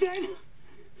 Ethan?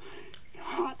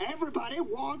 Not everybody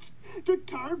wants to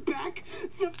turn back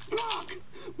the clock.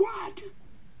 What?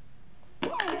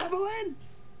 What, Evelyn?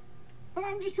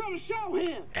 I'm just trying to show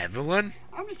him. Evelyn?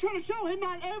 I'm just trying to show him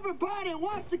not everybody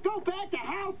wants to go back to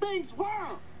how things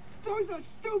were. There's a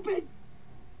stupid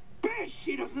bitch.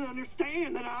 She doesn't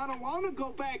understand that I don't want to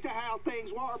go back to how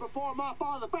things were before my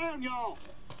father found y'all.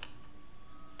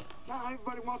 Not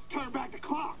everybody wants to turn back the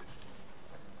clock.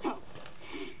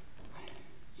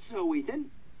 So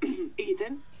Ethan,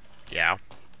 Yeah.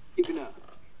 you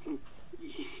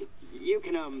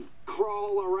can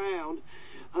crawl around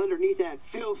underneath that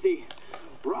filthy,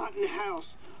 rotten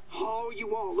house all you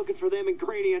want looking for them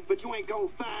ingredients, but you ain't gonna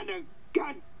find a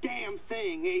goddamn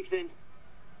thing, Ethan.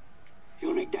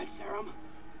 You'll need that serum?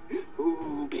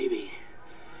 Ooh, baby.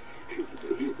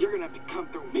 You're gonna have to come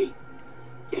through me.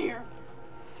 You hear?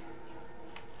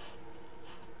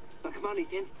 Now, come on,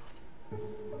 Ethan.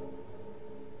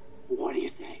 What do you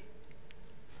say?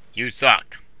 You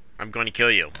suck. I'm going to kill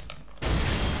you.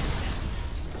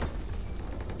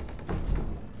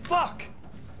 Fuck!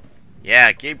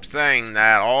 Yeah, keep saying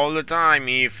that all the time,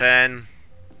 Ethan.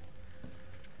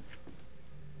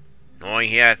 Knowing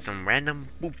he has some random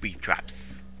booby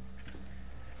traps.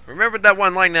 Remember that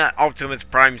one line that Optimus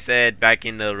Prime said back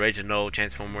in the original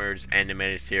Transformers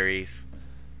animated series?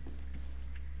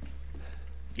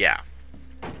 Yeah.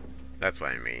 That's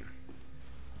what I mean.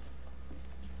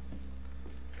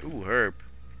 Ooh, herb.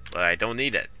 But I don't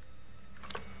need it.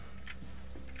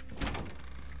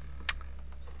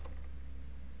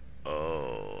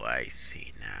 Oh, I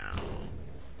see now.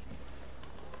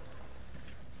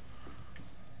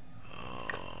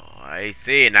 Oh, I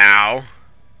see now.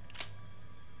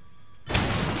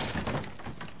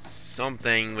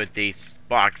 Something with these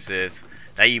boxes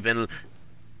that you've been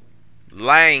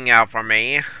laying out for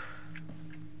me.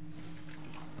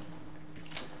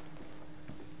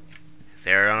 Is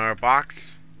there another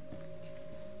box?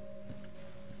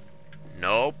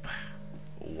 Nope.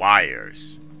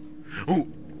 Wires.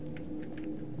 Ooh!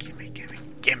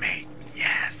 Gimme!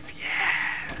 Yes!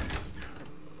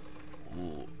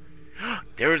 Ooh.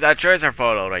 There's that treasure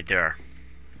photo right there.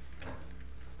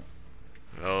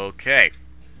 Okay.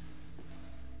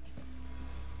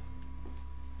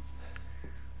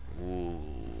 Ooh.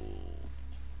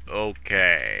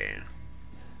 Okay.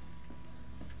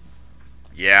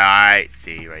 Yeah, I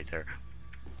see right there.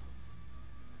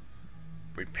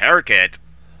 Repair kit?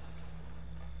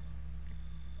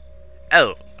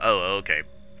 Oh, okay.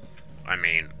 I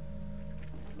mean...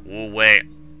 wait.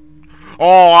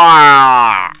 Oh,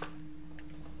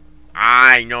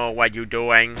 I know what you're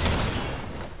doing.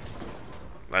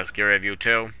 Let's get rid of you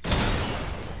too.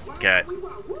 Good.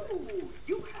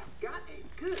 You have got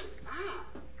a good eye.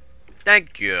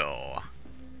 Thank you.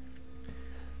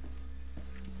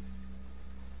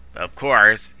 Of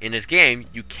course, in this game,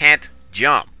 you can't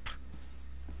jump.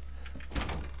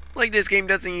 Like, this game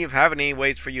doesn't even have any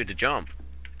ways for you to jump.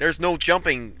 There's no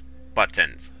jumping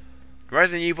buttons.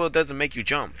 Resident Evil doesn't make you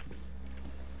jump.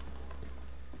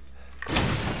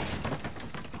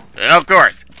 And of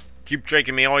course, keep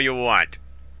tricking me all you want.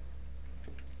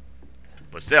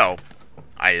 But still,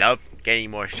 I love getting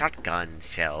more shotgun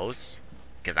shells.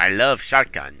 Because I love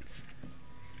shotguns.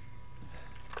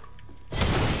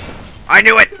 I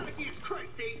knew it!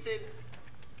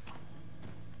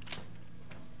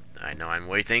 I know I'm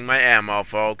wasting my ammo,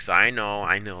 folks. I know.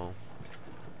 I don't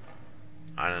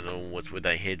know what's with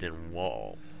that hidden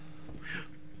wall.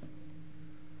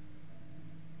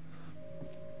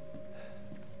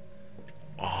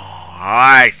 Oh,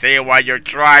 I see what you're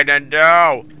trying to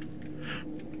do.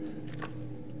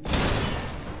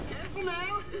 Careful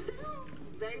now.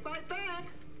 Stay right back.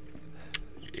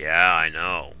 Yeah, I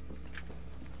know.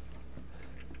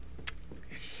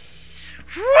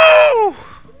 Woo!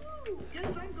 Guess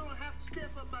I'm gonna have to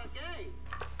step up my game.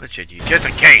 What should you just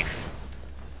in case?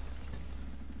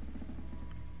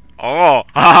 Oh,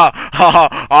 ha ha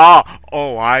ha ha!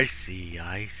 Oh, I see,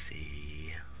 I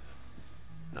see.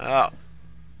 Oh,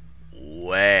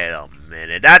 wait a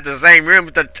minute. That's the same room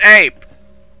with the tape.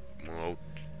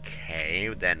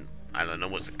 Okay, then I don't know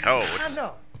what's the code. I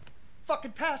know.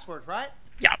 Fucking password, right?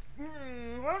 Yeah,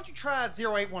 Why don't you try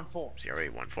 0814?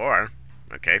 0814.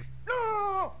 Okay,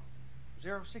 No!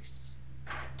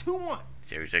 0621.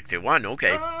 0621.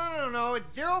 Okay. No,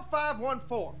 it's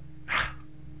 0514.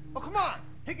 Oh, come on.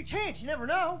 Take a chance. You never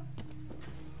know.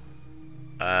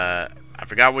 I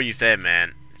forgot what you said,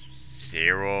 man.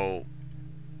 Zero.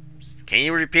 Can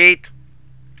you repeat?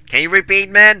 Can you repeat,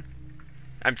 man?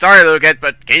 I'm sorry, Lucas,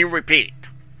 but can you repeat?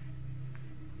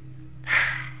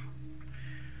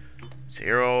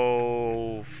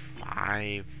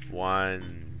 0516.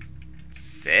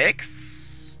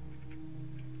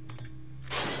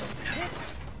 Tick,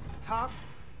 tock,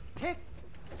 tick,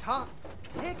 tock,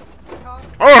 tick, tock,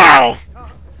 Oh!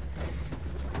 tock.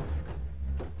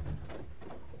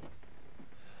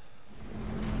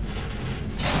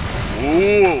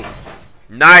 Ooh,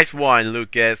 nice one,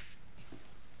 Lucas.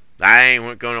 That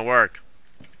ain't gonna work.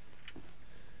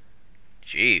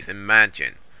 Jeez,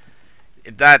 imagine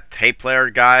if that tape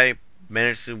player guy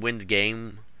managed to win the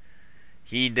game.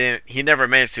 He never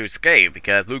managed to escape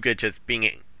because Lucas just being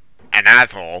an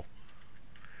asshole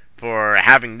for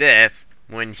having this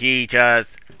when he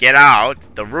just get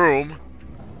out the room.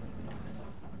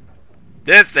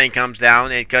 This thing comes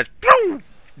down and it goes boom.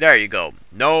 There you go.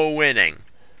 No winning.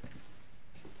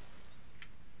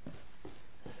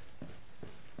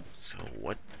 So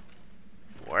what?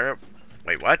 Where?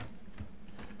 Wait, what?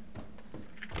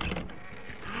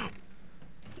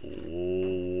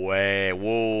 Wait,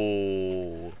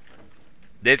 whoa.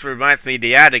 This reminds me of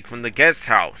the attic from the guest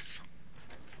house.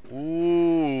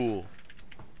 Ooh.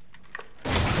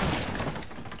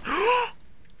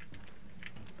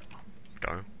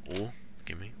 Darn. Ooh.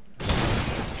 Gimme.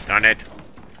 Darn it.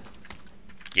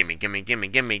 Gimme, gimme, gimme,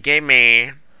 gimme,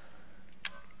 gimme.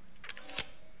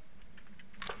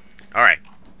 Alright.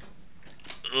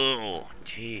 Oh,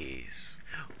 jeez.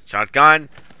 Shotgun?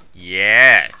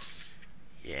 Yes.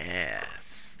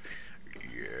 Yes.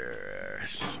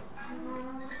 Yes.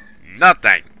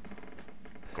 Nothing.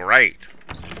 Great.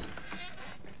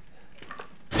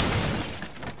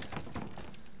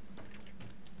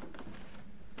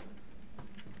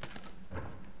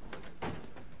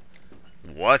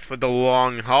 What's with the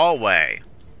long hallway?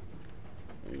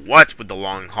 What's with the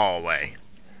long hallway?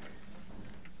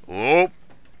 Oh!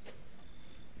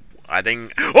 I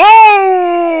think. Oh!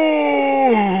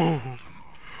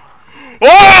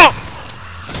 Oh!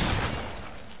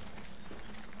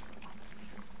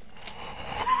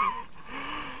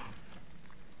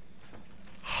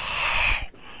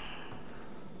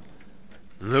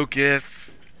 Lucas,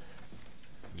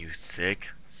 you sick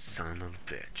son of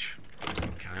a bitch.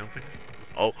 Can I open?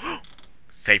 Oh,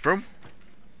 safe room?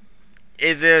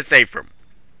 Is it a safe room?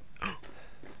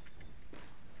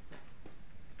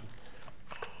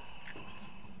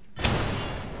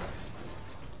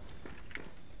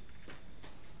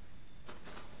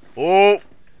 Oh!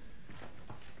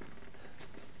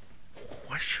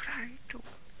 What should I do?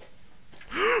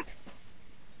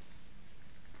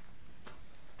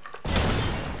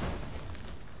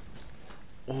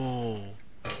 Oh!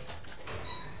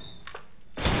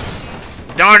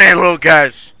 Darn it,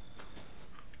 Lucas!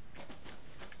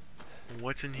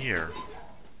 What's in here?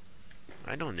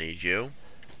 I don't need you.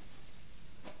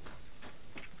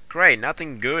 Great,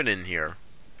 nothing good in here.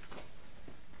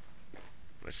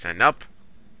 Let's stand up.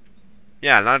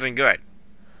 Yeah, nothing good.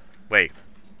 Wait.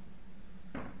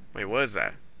 Wait, what is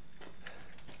that?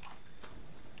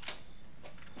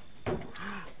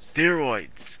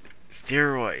 Steroids.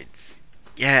 Steroids.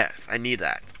 Yes, I need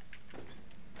that.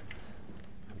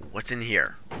 What's in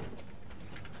here?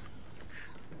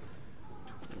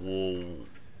 Whoa.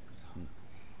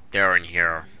 They're in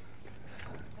here.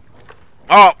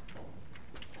 Oh!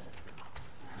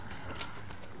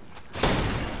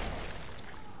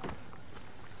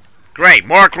 Great,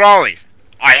 more crawlies!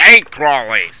 I hate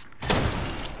crawlies!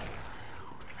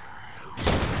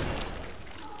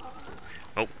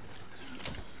 Oh.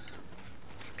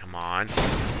 Come on.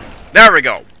 There we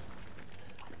go!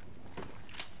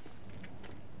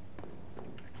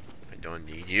 I don't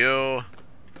need you.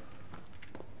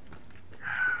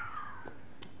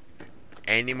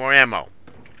 Any more ammo?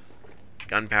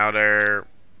 Gunpowder.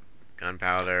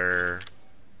 Gunpowder.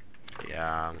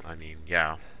 Yeah, I mean,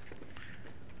 yeah.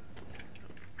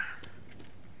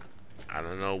 I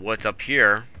don't know what's up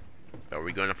here, but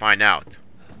we're gonna find out.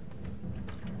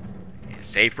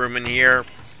 Safe room in here?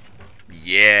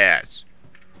 Yes.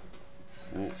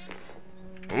 Ooh.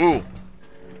 Ooh.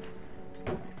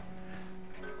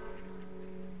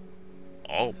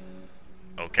 Oh.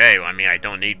 Okay, I mean, I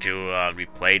don't need to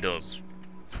replay those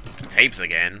tapes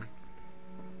again.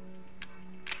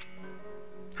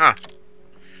 Huh.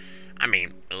 I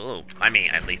mean, ooh. I mean,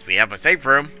 at least we have a safe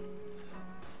room.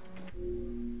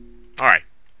 Alright.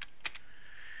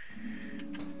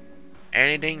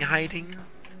 Anything hiding?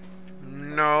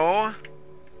 No.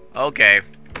 Okay.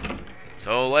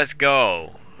 So let's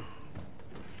go.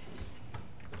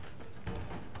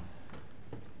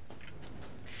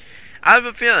 I have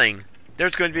a feeling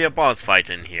there's going to be a boss fight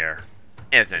in here,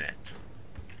 isn't it?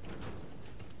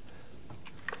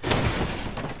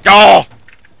 Oh!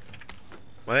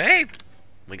 Well, hey,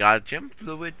 we got a gem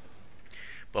fluid.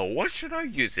 But what should I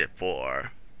use it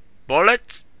for?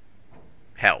 Bullets?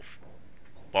 Health.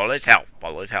 Bullets, health.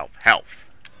 Bullets, health. Health.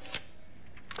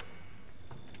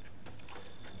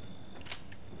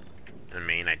 I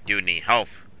mean, I do need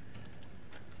health.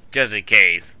 Just in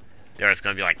case there's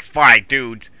gonna be like 5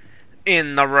 dudes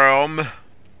in the room.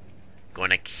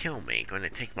 Gonna kill me. Gonna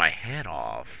take my head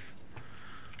off.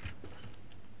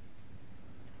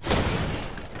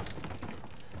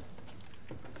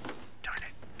 Darn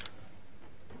it.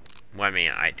 Well, I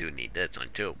mean, I do need this one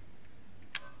too.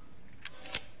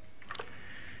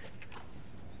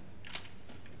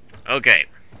 Okay.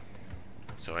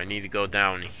 So I need to go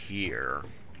down here.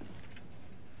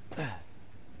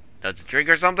 Does it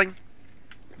trigger something?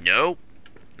 No.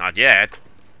 Not yet.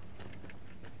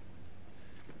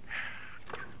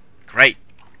 Great.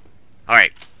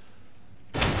 Alright.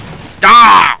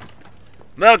 Ah!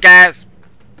 Lucas!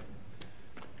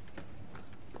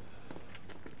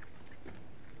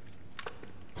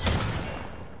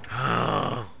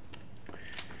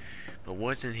 But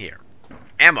what's in here?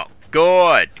 Ammo.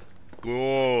 Good.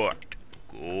 Good.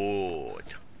 Good.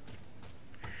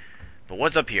 But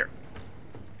what's up here?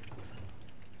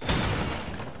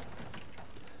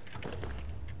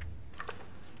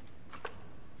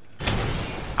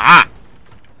 Ah!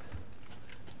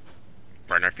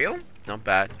 Burner fuel? Not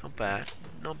bad, not bad,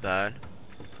 not bad.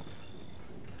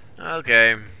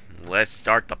 Okay, let's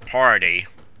start the party.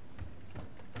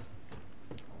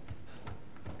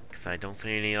 Because I don't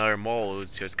see any other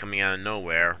modes just coming out of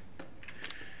nowhere.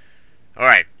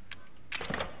 Alright.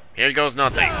 Here goes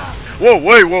nothing. Whoa,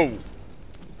 wait, whoa!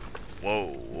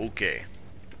 Whoa, okay.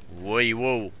 Whoa,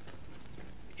 whoa.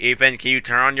 Ethan, can you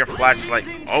turn on your flashlight?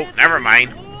 Oh, never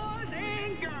mind.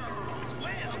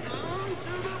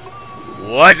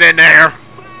 What's in there?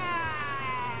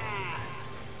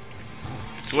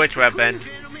 Switch weapon.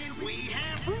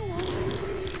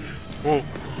 Whoa.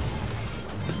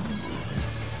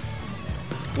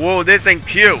 Whoa, this thing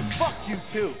pukes. Fuck you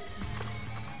too.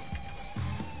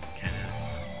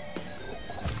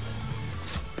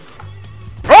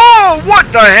 Oh,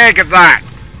 what the heck is that?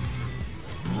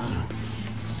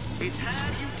 It's how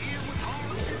you deal with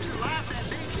hardships in life that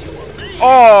makes you a man.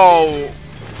 Oh.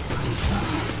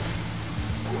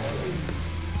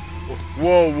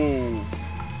 Whoa, whoa.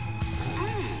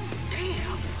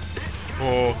 Damn, that's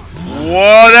Oh.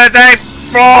 Whoa, that thing.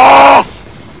 Oh!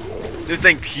 This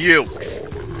thing pukes.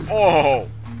 Oh.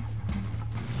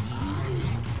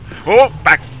 Oh,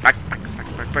 back.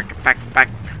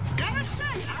 gotta say,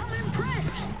 I'm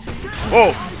impressed.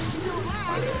 Oh. You're still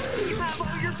alive. You have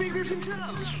all your fingers and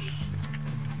toes.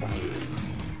 I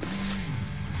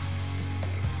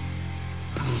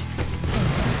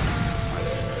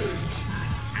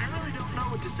really don't know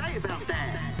what to say about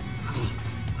that.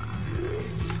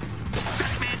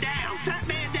 Fat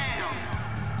man down.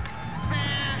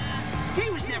 He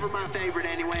was never my favorite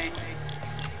anyways.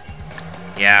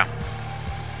 Yeah.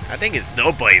 I think it's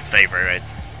nobody's favorite.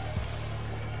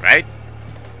 Right?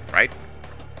 Right?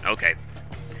 Okay.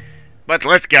 But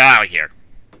let's get out of here.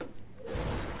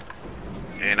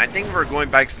 And I think we're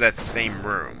going back to that same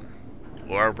room.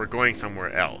 Or we're going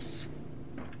somewhere else.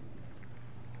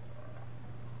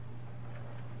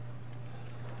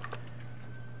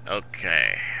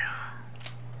 Okay.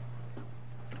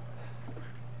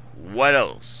 What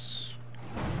else?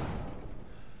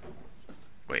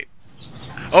 Wait.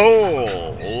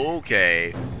 Oh,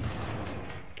 okay.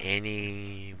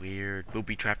 Any weird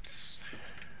booby traps?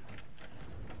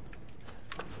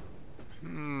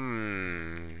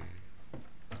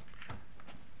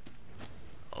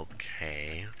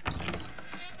 Okay.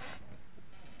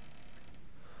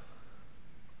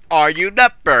 Are you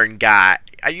the burn guy?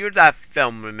 Are you that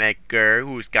filmmaker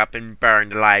who's got been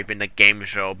burned alive in the game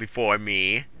show before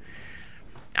me?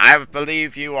 I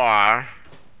believe you are.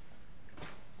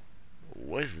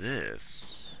 What's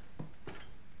this?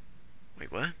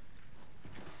 Wait, what?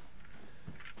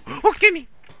 Oh, give me!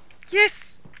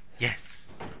 Yes! Yes!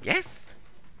 Yes!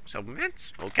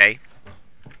 Supplements? Okay.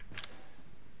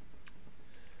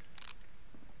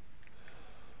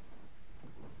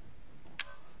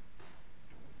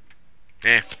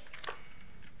 Eh.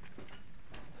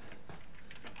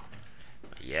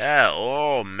 Yeah,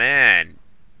 oh man.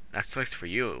 That sucks for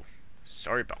you.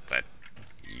 Sorry about that.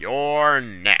 You're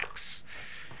next.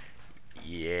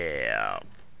 Yeah.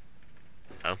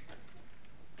 Oh.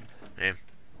 Eh.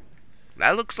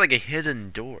 That looks like a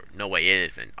hidden door. No way,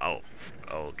 it isn't. Oh.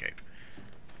 Oh, okay.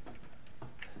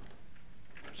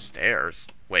 Stairs?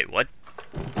 Wait, what?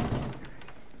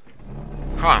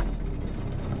 Huh.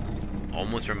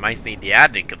 Almost reminds me of the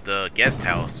attic of the guest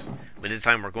house. But this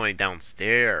time we're going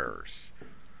downstairs.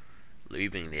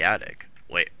 Leaving the attic.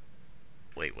 Wait.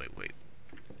 Wait.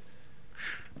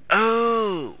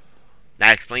 Oh!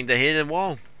 That explains the hidden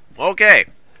wall. Okay.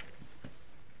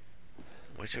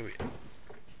 What should we...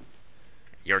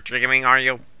 You're triggering, are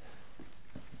you?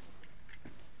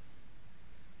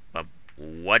 But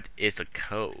what is the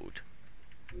code?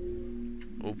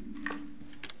 Oh.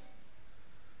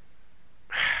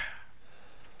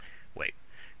 Wait.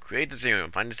 Create the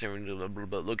serum. Find the serum.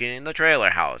 Looking in the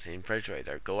trailer house. In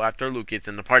refrigerator. Go after Lucas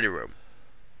in the party room.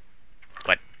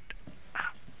 What?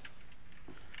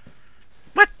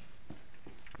 What?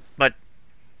 But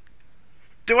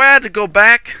do I have to go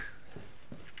back?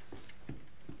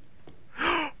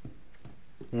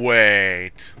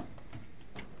 Wait.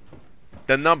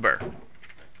 The number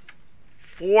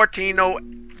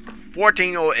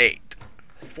 1408.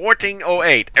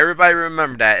 1408. Everybody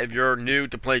remember that if you're new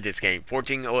to play this game.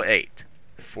 1408.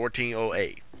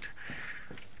 1408.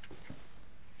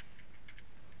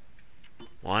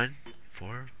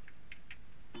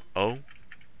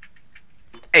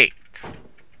 1408.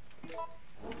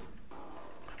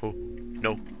 Oh,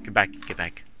 no. Get back. Get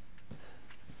back.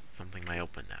 Something might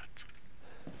open that.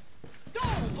 No,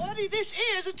 buddy, this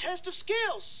is a test of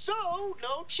skills, so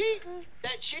no cheating.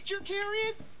 That shit you're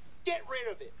carrying, get rid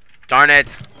of it. Darn it.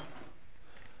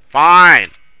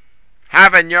 Fine.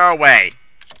 Have it your way.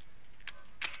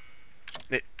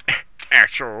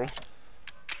 Asshole.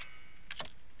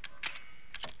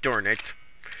 Darn it.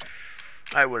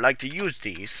 I would like to use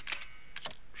these.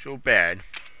 So bad.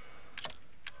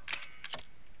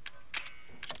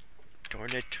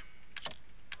 Darn it.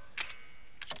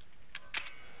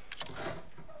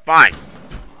 Fine.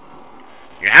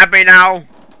 You happy now?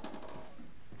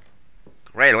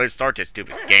 Great, let's start this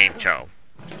stupid game show.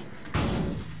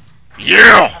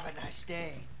 Yeah! Have a nice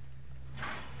day.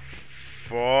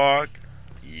 Fuck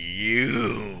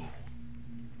you.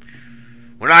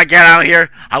 When I get out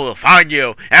here, I will find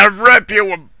you and rip you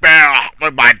with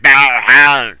my bare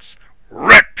hands.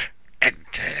 Rip and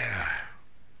tear.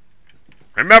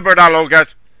 Remember that,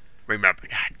 Lucas? Remember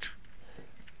that.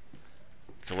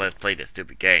 So let's play this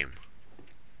stupid game.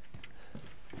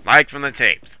 Like from the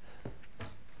tapes.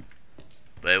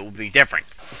 But it will be different.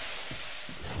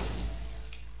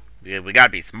 Yeah, we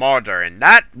gotta be smarter, and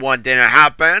that one didn't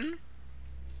happen.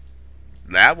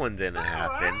 That one didn't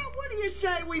happen. Alright, what do you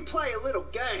say we play a little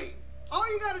game? All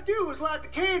you gotta do is light the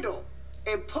candle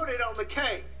and put it on the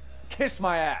cake. Kiss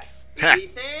my ass.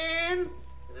 Ethan,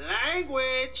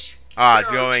 language. Ah,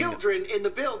 there are going. children in the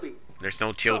building. There's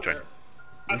no children.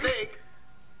 Somewhere. I think.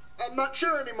 I'm not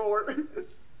sure anymore.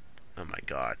 Oh my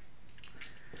god.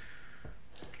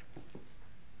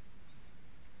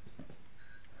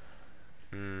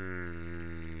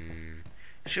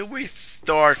 Should we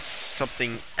start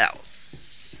something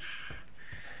else?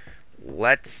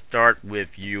 Let's start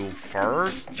with you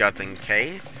first, just in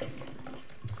case.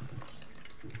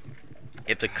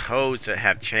 If the codes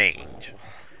have changed.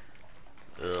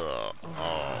 Ugh.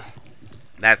 Oh.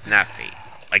 That's nasty.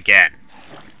 Again.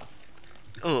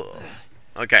 Ugh.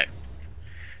 Okay.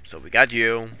 So we got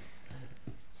you.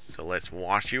 So let's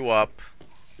wash you up.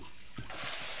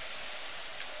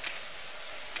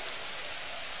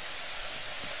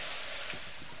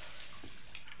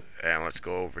 And let's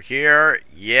go over here.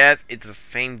 Yes, it's the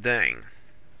same thing.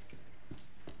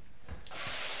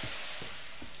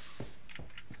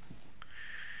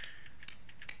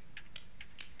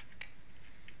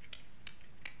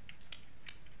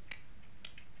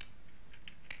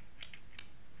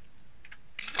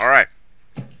 Alright.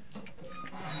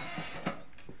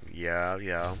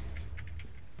 Yeah.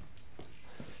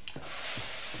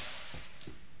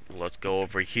 Let's go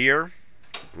over here.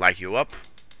 Light you up.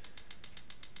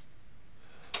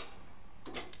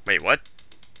 Wait, what?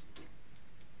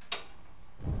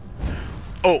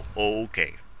 Oh,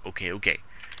 okay. Okay,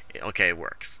 it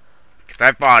works. Because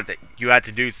I thought that you had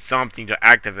to do something to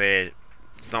activate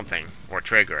something or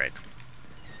trigger it.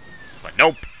 But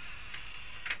nope.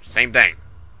 Same thing.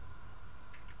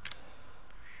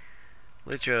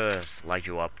 Let's just light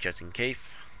you up just in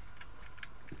case.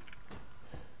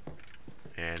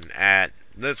 And add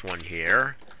this one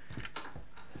here.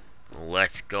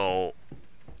 Let's go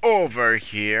over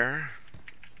here.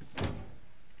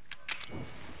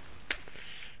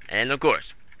 And of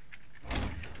course,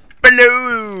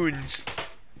 balloons!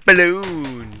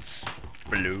 Balloons!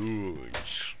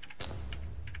 Balloons.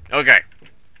 Okay.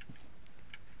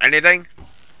 Anything?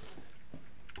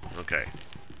 Okay.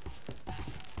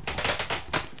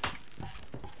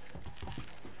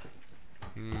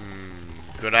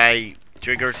 Could I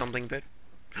trigger something bit?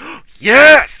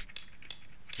 Yes!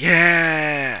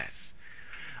 Yes!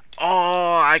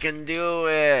 Oh, I can do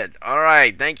it!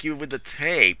 Alright, thank you with the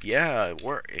tape. Yeah,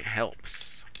 it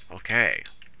helps. Okay.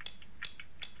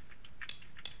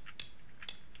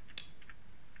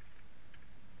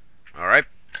 Alright.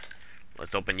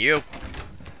 Let's open you.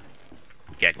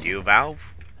 Get you, valve.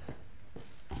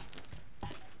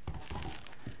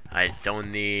 I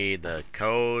don't need the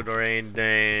code or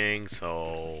anything,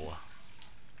 so...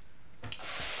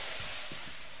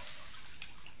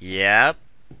 Yep.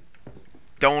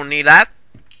 Don't need that.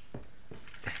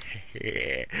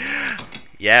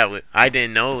 Yeah, I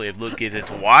didn't know if Lucas is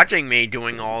watching me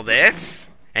doing all this.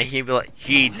 And he'd be like,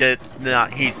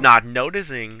 he's not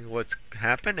noticing what's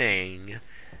happening.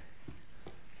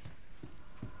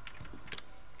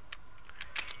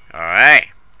 Alright.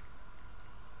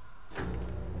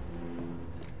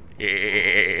 Yeah.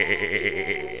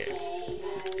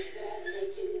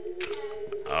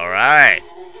 Alright.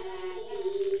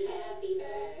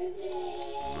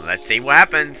 Let's see what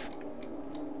happens.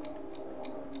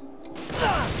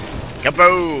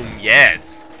 Kaboom!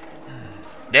 Yes.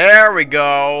 There we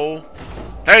go.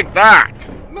 Take that.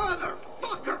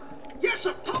 Motherfucker! You're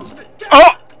supposed to die!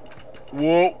 Oh!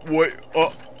 Whoa, wait,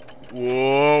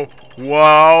 whoa,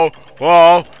 wow,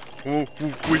 wow,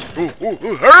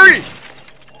 hurry!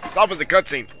 Stop with the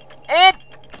cutscene. Oh!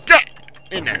 Get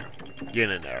in there.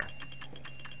 Get in there.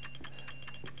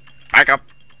 Back up.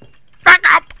 Back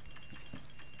up!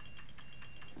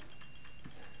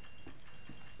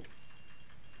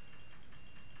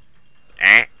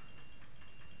 Eh?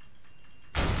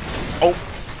 Oh!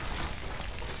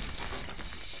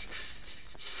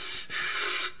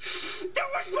 That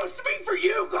was supposed to be for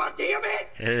you,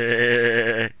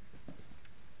 goddammit!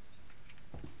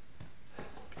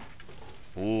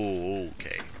 Ooh,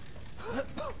 okay.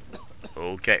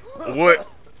 Okay. What?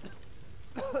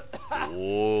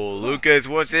 Whoa, Lucas,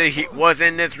 what's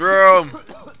in this room?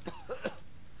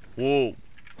 Whoa.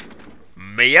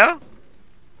 Mia?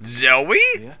 Zoe?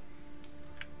 Mia?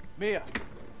 Mia!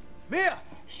 Mia!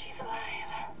 She's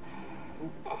alive.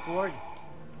 Who are you?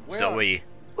 Where Zoe.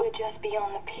 We're just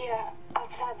beyond the pier,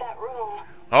 outside that room.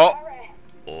 Oh. Hurry.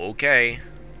 Okay.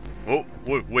 Oh,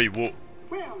 wait, whoa.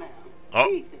 Well now, Oh.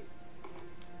 Ethan,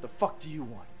 the fuck do you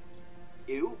want?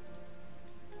 you?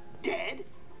 Dead?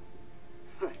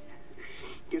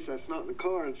 Guess that's not in the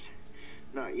cards.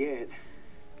 Not yet.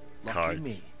 Lucky Cards.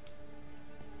 me.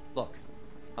 Look,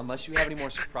 unless you have any more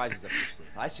surprises up your sleeve,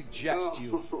 I suggest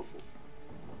you...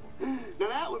 Now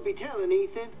that would be telling,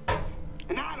 Ethan.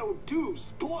 And I don't do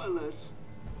spoilers.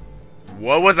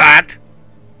 What was that?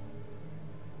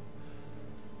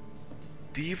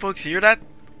 Do you folks hear that?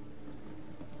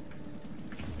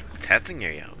 Testing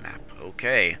area map.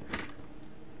 Okay.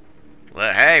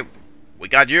 Well, hey, we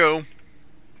got you.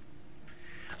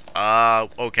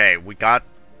 Okay, we got...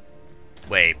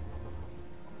 Wait.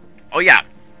 Oh, yeah.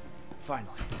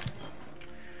 Finally.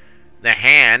 The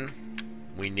hand.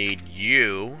 We need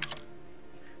you.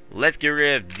 Let's get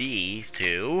rid of these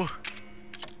two.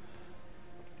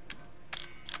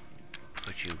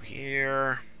 Put you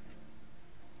here.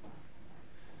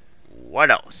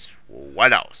 What else?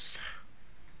 What else?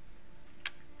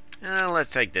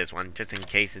 Let's take this one, just in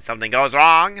case if something goes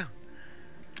wrong.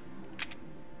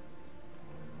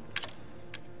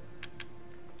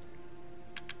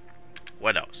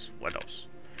 What else? What else?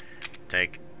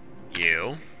 Take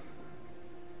you.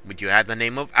 Would you have the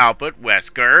name of Albert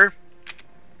Wesker?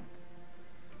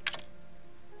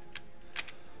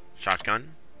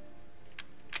 Shotgun.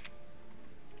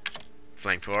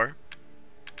 Flamethrower.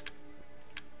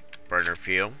 Burner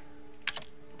fuel.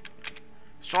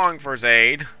 Strong first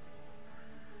aid.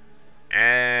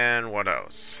 And what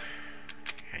else?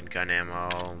 Handgun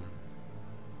ammo.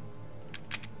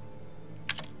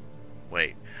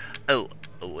 Wait. Oh,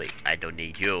 Oh wait, I don't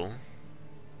need you.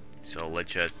 So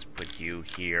let's just put you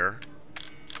here.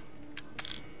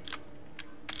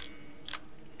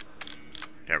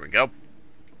 There we go.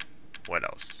 What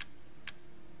else?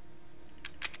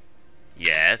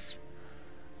 Yes.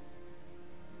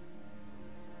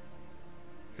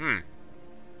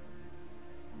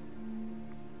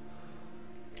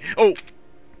 Oh!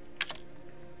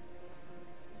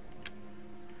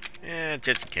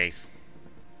 Just in case.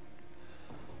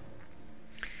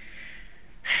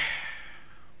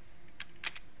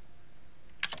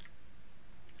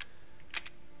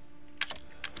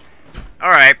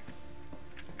 Alright.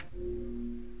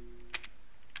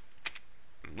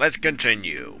 Let's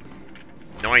continue.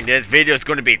 Knowing this video is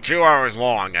going to be 2 hours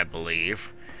long, I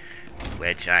believe.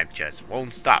 Which I just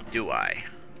won't stop, do I?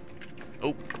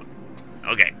 Oh.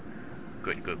 Okay.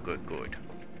 Good, good, good, good.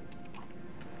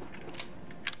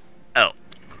 Oh.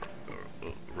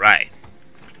 Right.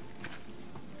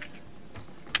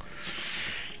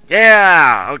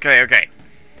 Yeah! Okay, okay.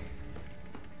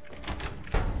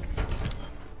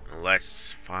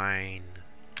 Let's find...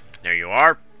 There you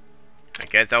are. I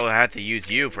guess I will have to use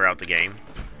you throughout the game.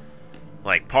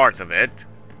 Like, parts of it.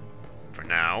 For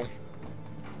now.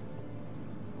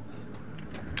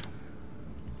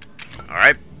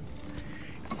 Alright.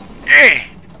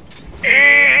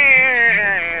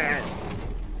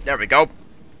 There we go.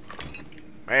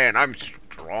 Man, I'm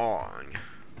strong.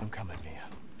 I'm coming, Mia.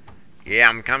 Yeah,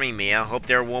 I'm coming, Mia. Hope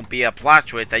there won't be a plot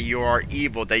twist that you are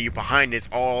evil, that you're behind this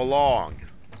all along.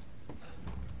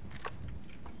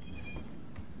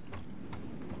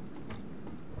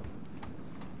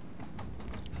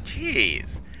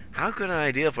 Jeez, how good an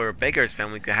idea for a baker's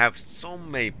family to have so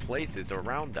many places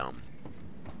around them.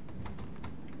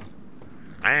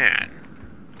 Man,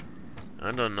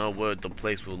 I don't know what the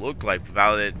place will look like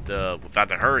without it, without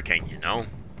the hurricane, you know?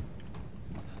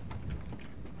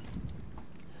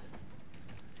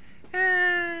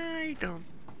 I don't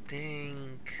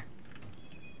think...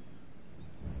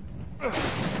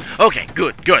 Okay,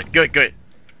 good, good, good, good.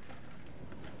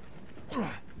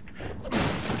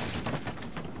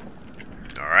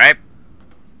 Alright.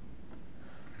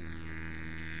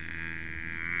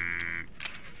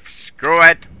 Screw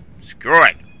it. Screw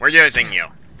it. We're using you.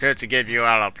 Just to give you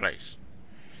out of place.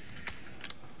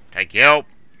 Take you.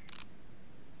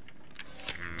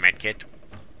 Medkit.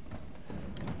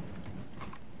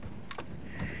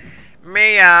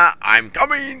 Mia, I'm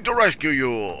coming to rescue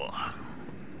you.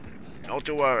 Not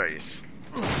to worry.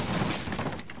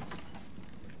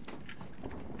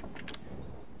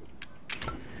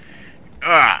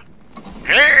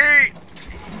 Hey!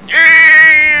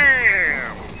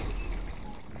 Yeah!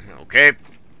 Okay.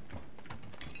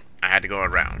 I had to go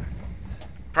around.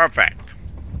 Perfect.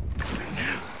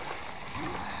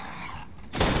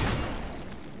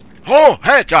 Oh,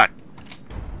 headshot!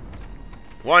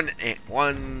 One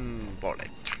bullet.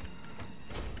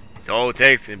 So it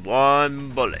takes one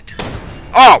bullet.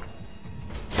 Oh!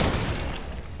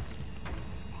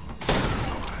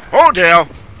 Oh dear!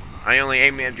 I only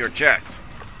aim at your chest.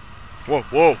 Whoa,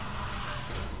 whoa.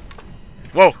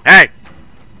 Whoa, hey!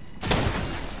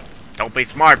 Don't be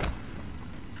smart.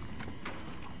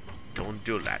 Don't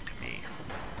do that to me.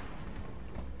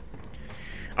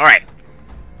 Alright.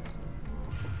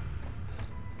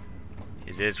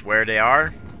 Is this where they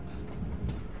are?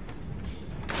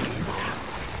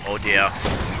 Oh dear.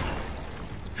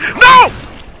 No!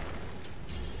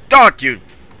 Don't you!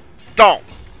 Don't!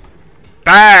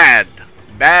 Bad!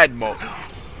 Bad mode.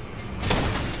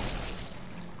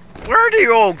 Where are they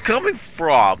all coming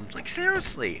from? Like,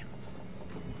 seriously.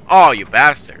 Oh, you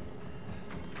bastard.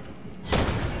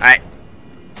 Hey.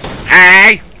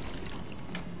 Hey!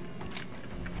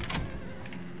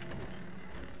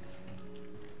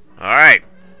 Alright.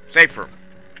 Safe room.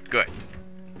 Good.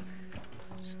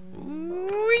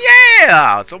 Ooh,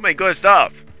 yeah! So many good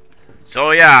stuff.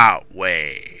 So, yeah.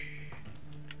 Wait.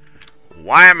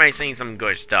 Why am I seeing some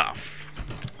good stuff?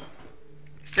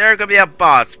 Is there gonna be a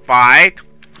boss fight?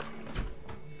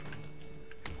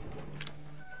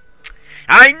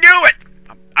 I knew it!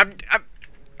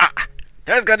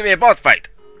 There's gonna be a boss fight.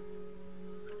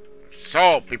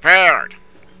 So, prepared.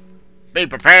 Be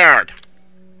prepared.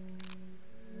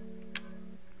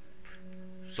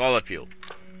 Solid fuel.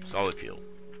 Solid fuel.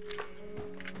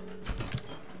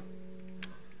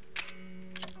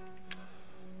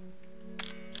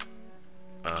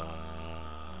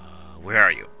 Where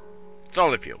are you?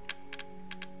 Solid fuel.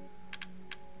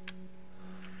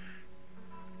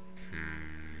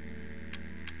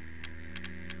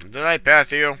 Did I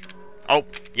pass you? Oh,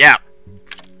 yeah.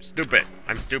 Stupid.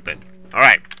 I'm stupid.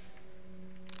 Alright.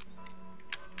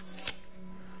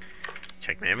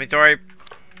 Check Inventory.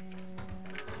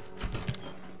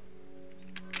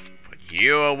 Put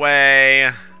you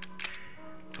away.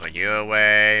 Put you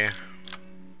away.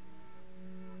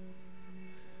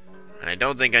 I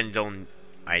don't think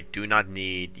I do not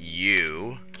need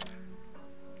you.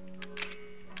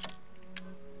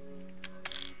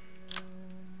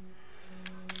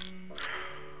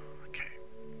 Okay.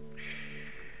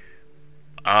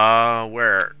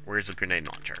 Where's the grenade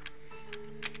launcher?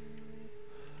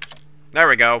 There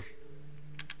we go.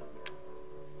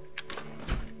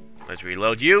 Let's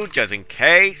reload you just in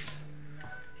case.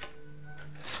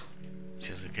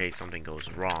 Just in case something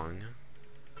goes wrong.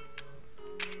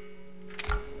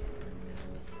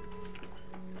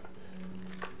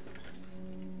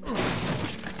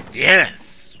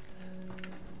 Yes!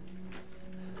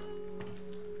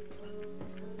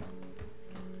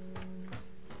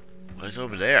 What's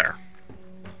over there?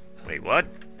 Wait, what?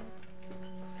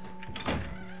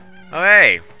 Oh,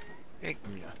 hey! Hey.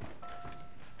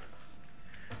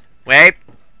 Wait!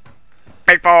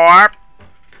 Before!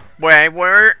 Wait,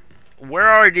 where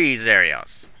are these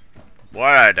areas?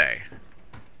 What are they?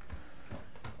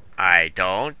 I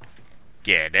don't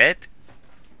get it.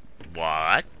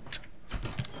 What?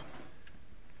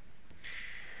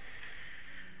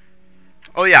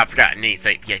 Oh yeah, I forgot. I need to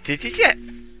save.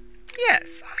 Yes.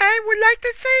 Yes, I would like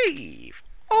to save.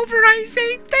 Override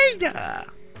save data.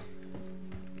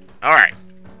 Alright.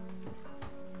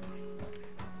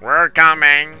 We're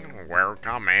coming. We're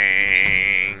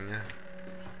coming.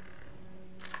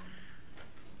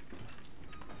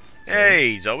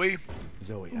 Hey, Zoe.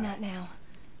 Zoe. Not now.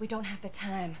 We don't have the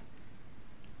time.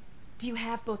 Do you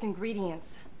have both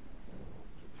ingredients?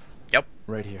 Yep.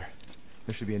 Right here.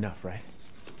 There should be enough, right?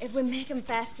 If we make them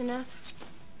fast enough,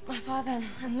 my father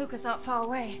and Lucas aren't far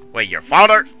away. Wait, your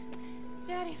father?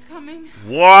 Daddy's coming.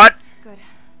 What? Good.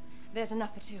 There's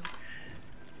enough for two.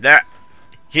 There.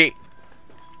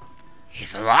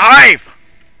 He's alive!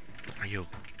 Are you?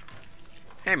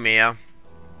 Hey, Mia.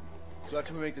 So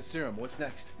after we make the serum, what's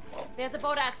next? There's a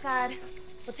boat outside.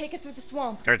 We'll take it through the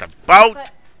swamp. There's a boat!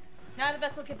 But neither of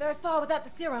us will get very far without the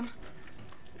serum.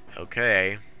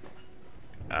 Okay.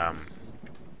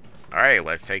 Alright,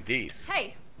 let's take these.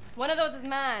 Hey, one of those is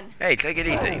mine. Hey, take it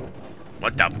easy.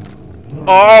 What the?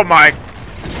 Oh my!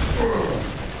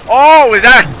 Oh, is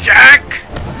that Jack?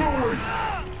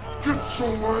 Get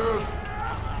your ass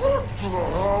back to the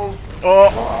house. Oh.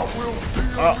 I will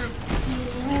deal with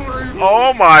you later.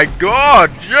 Oh my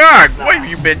God, Jack! What have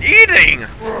you been eating?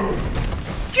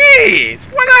 Jeez,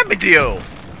 what happened to you?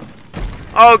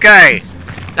 Okay,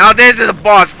 now this is a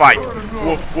boss fight.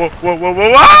 Whoa, whoa, whoa, whoa,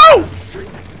 whoa, whoa!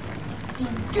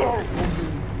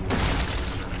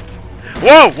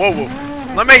 Whoa, whoa,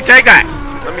 whoa! Let me take that.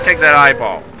 Let me take that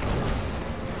eyeball.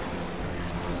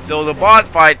 So the boss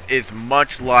fight is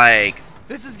much like.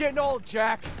 This is getting old,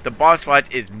 Jack. The boss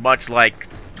fight is much like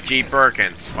G.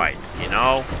 Birkin's fight, you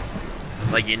know?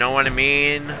 Like, you know what I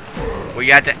mean? Where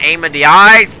you have to aim at the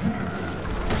eyes?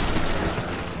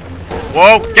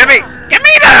 Whoa, give me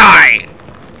that eye!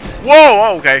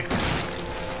 Whoa, okay.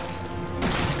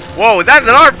 Whoa, that's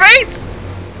in our face?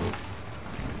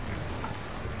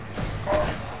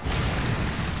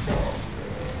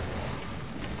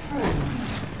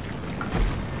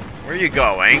 Where are you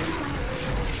going?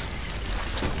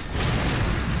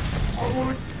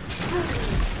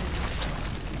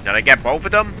 Did I get both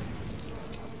of them?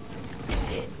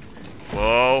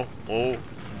 Whoa, whoa.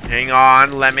 Hang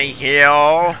on, let me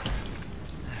heal.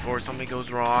 Before something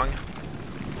goes wrong.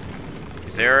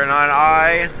 Is there an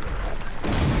eye?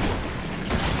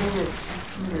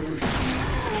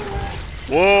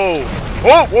 Whoa!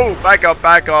 Whoa, whoa! Back up,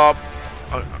 back up.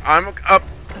 I'm up.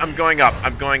 I'm going up.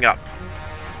 I'm going up.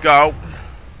 Go.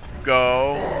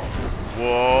 Go.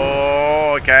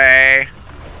 Whoa, okay.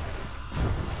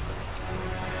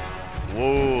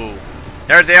 Whoa.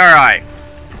 There's the other eye.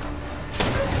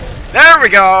 There we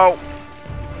go.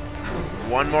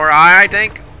 One more eye, I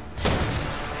think.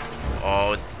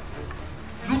 Oh.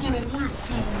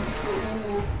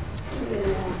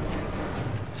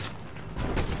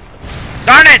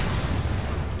 Darn it!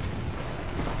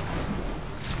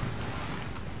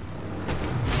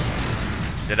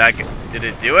 Did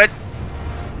it do it?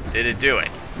 Did it do it?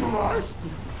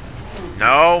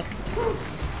 No.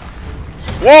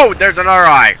 Whoa, there's another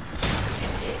eye.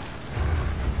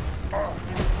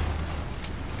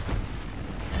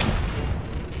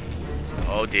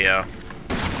 Oh dear.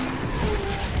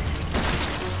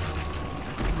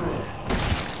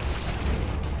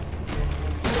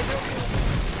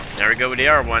 There we go with the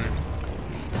other one.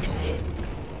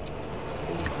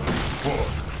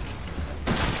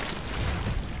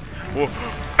 Whoa.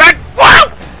 Back! Whoa!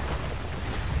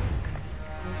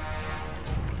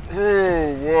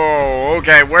 Oh, whoa.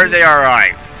 Okay, where they are,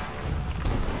 right?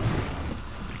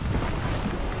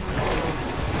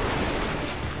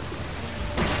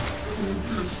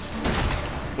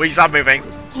 Please stop moving.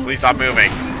 Please stop moving.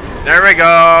 There we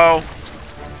go.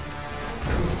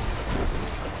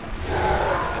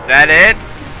 Is that it?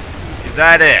 Is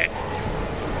that it?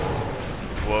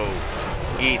 Whoa.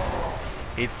 He's...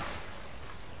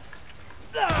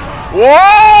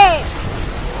 Whoa!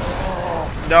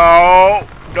 No.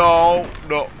 No.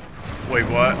 No. Wait,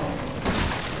 what?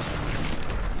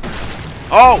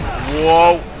 Oh!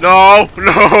 Whoa. No.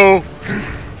 No.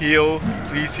 Heal.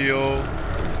 Please heal.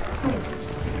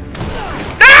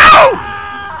 No!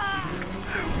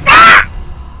 Ah!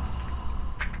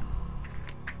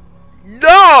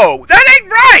 No! That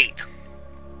ain't right!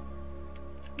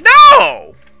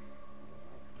 No!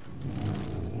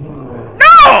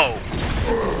 No!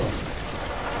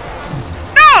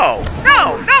 No!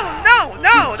 No! No! No!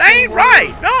 No! That ain't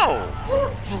right! No!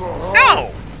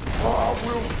 No!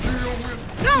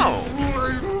 No!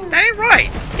 That ain't right!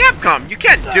 Capcom, you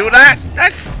can't do that!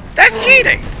 That's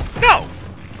cheating! No!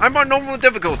 I'm on normal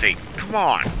difficulty. Come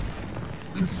on.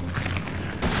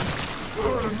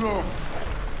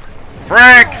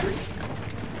 Frick!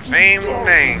 Same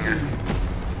thing.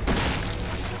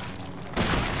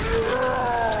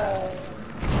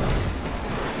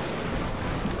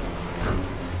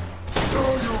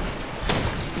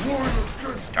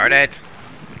 Start it.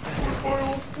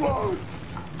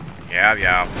 Yeah,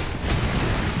 yeah.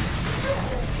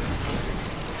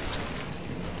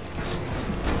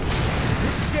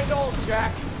 This is getting old,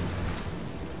 Jack.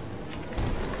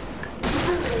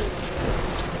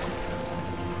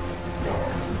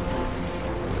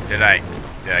 Did I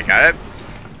got it?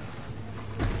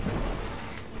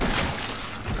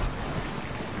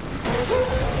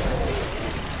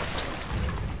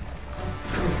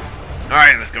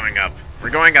 Alright, let's going up. We're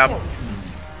going up.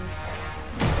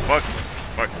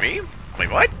 Fuck me?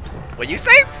 Wait, what? What'd you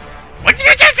say? What did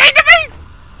you just say to me?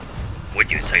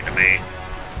 What'd you say to me?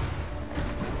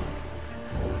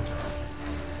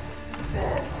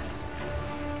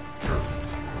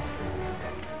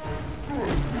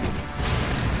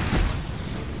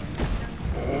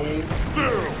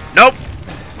 Nope.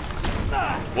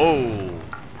 Whoa.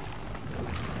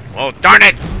 Oh, darn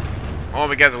it! Oh,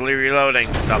 because of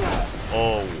reloading stuff.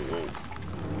 Oh.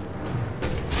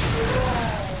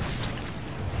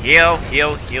 Heal,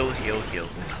 heal, heal, heal, heal,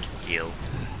 heal.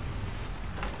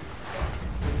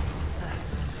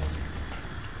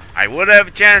 I would have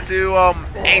a chance to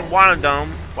aim one of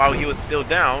them while he was still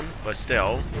down, but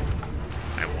still,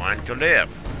 I want to live.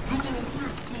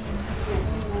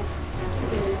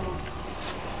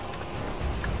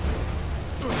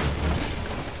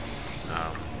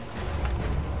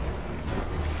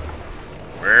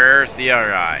 Where's the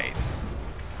other eyes?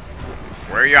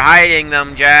 Where are you hiding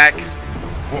them, Jack?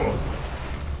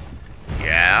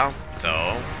 Yeah,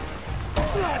 so...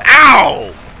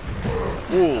 Ow!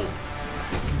 Ooh.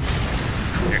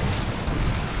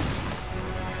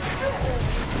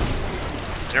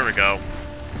 There we go.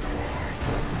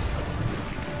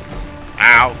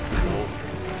 Ow.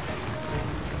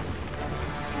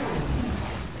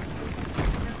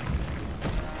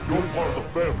 You're part of the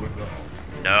family now.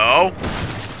 No.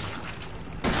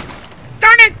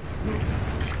 Darn it!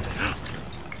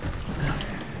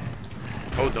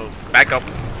 Oh no. Back up.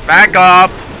 Back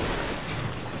up!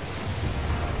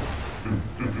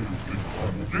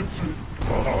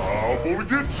 I'm gonna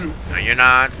get you. No, you're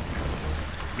not.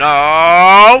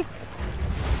 No!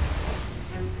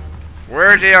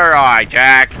 Where's the other eye,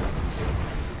 Jack?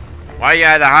 Why you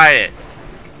had to hide it?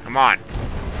 Come on.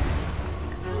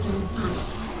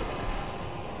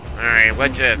 Alright,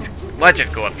 let's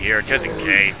just go up here, just in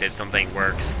case if something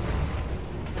works.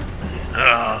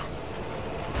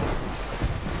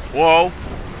 Whoa!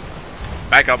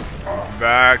 Back up.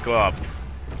 Back up.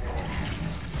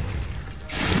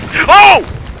 Oh!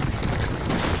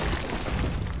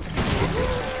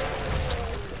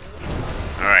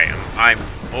 Alright, I'm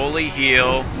fully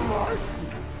healed.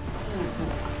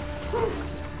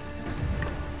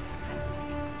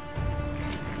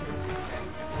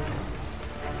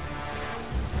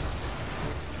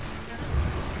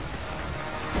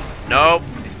 Nope,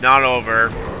 it's not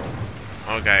over.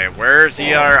 Okay, where's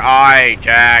the other eye,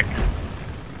 Jack?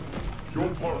 You're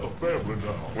part of the family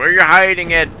now. Where are you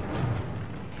hiding it?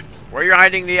 Where are you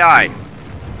hiding the eye?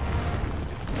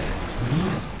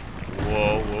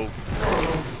 Whoa, whoa.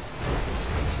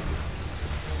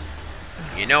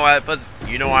 You know what?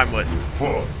 You know I'm with.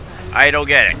 I don't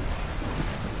get it.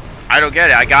 I don't get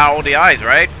it. I got all the eyes,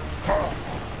 right?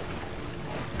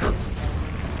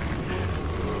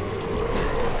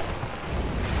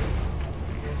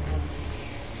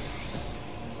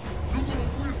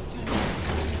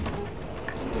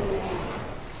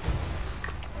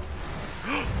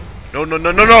 No, no,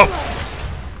 no, no, no!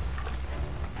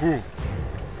 Whew.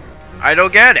 I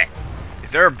don't get it.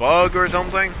 Is there a bug or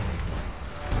something?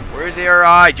 Where's your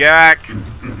eye, Jack?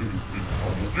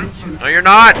 No, you're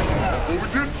not!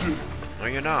 No,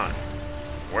 you're not.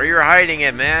 Where you're hiding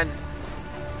it, man?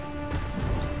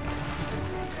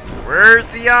 Where's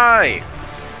the eye?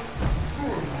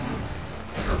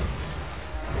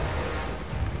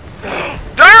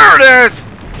 There it is!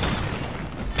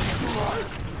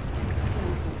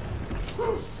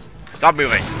 Stop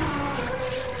moving.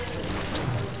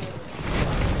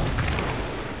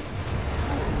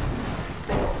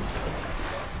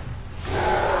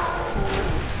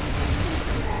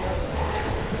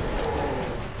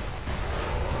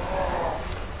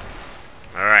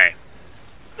 Alright.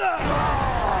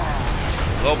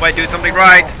 Hope I do something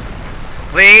right.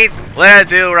 Please, let's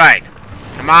do right.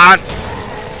 Come on.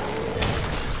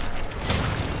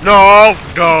 No,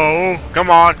 no, come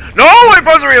on. No, I'm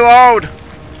supposed to reload.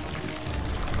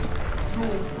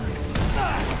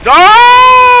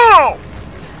 No!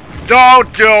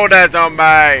 Don't do that to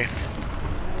me.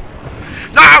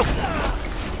 No!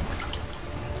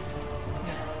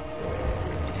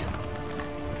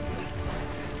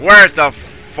 Where's the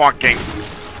fucking...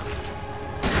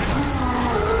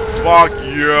 Fuck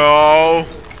you.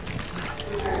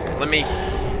 Let me...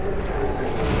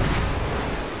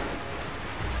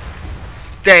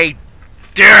 Stay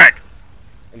dead!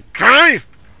 Okay?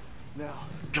 Now,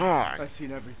 God. I've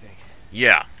seen everything.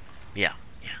 Yeah. Yeah.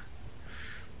 Yeah.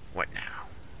 What now?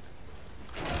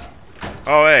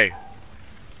 Oh, hey.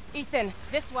 Ethan,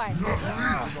 this way.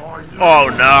 Oh,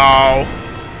 no.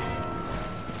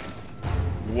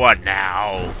 What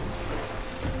now?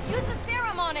 Use the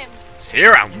serum on him.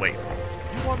 Serum? Wait.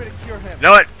 You want me to cure him? You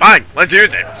know what? Fine. Let's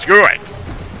use it. Screw it.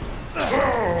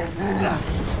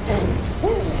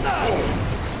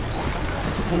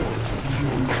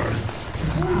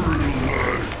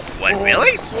 What,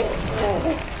 really?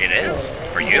 It is?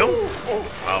 For you?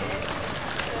 Oh.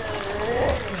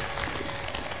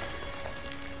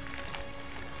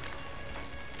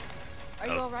 Are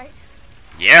you alright?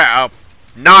 Yeah,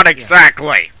 not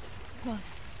exactly. Come on.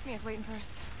 Mia's waiting for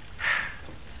us.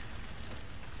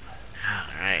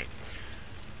 Alright.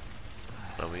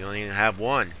 But we only have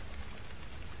one.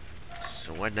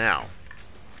 So what now?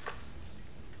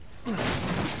 So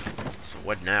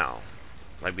what now?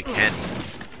 Like we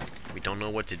don't know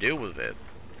what to do with it.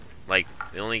 Like,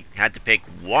 we only had to pick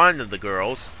one of the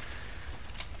girls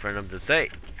for them to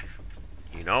save.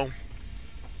 You know?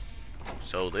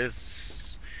 So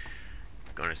this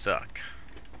gonna suck.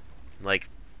 Like,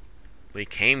 we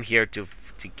came here to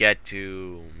get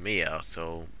to Mia,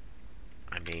 so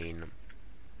I mean,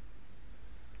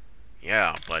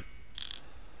 yeah, but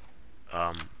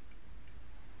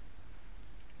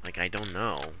like, I don't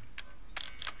know.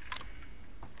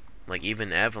 Like,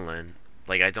 even Evelyn,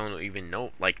 like, I don't even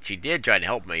know. Like, she did try to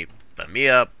help me, but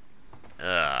Mia,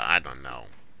 I don't know.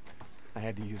 I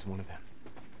had to use one of them.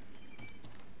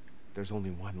 There's only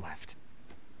one left.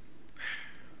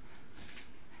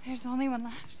 There's only one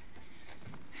left.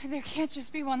 There can't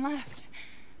just be one left.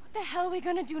 What the hell are we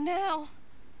gonna do now?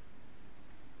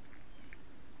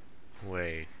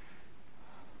 Wait.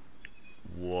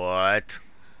 What?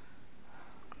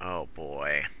 Oh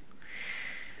boy.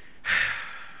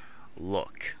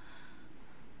 Look.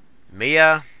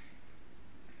 Mia,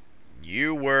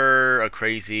 you were a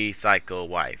crazy psycho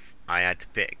wife I had to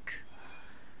pick.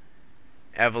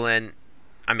 Evelyn,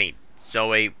 I mean,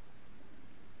 Zoe,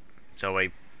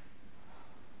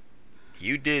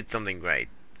 you did something great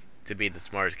to be the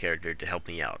smartest character to help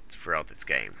me out throughout this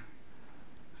game.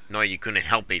 No, you couldn't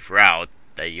help me throughout,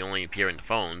 that you only appear in the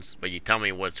phones, but you tell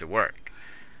me what's to work.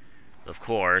 Of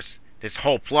course, this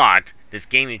whole plot, this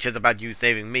game is just about you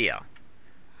saving Mia.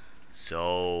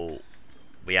 So,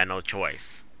 we had no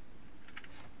choice.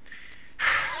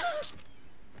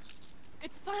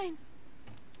 It's fine.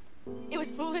 It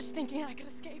was foolish thinking I could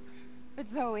escape. But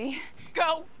Zoe...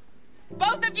 Go!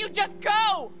 Both of you just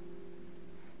go!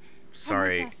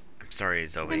 Sorry. us. I'm sorry,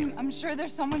 Zoe. I'm sure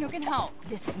there's someone who can help.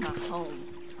 This is not home.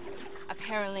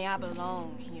 Apparently I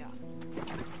belong here.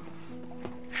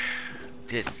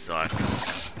 This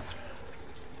sucks.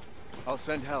 I'll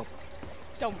send help.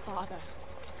 Don't bother.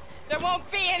 There won't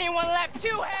be anyone left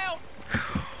to help!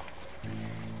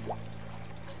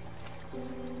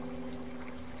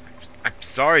 I'm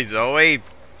sorry, Zoe.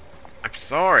 I'm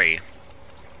sorry.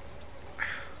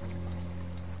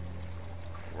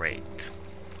 Great.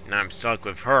 Now I'm stuck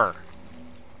with her.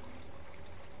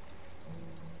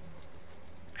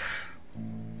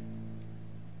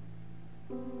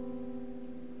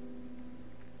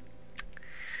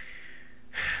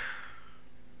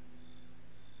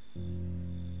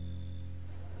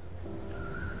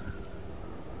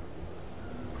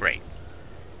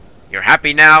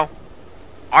 happy now?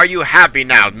 Are you happy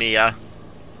now, Mia?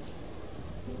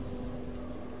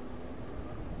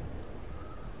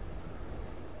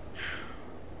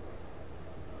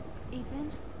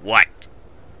 Ethan, What?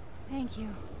 thank you.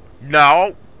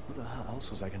 No. Who the hell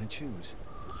else was I gonna choose?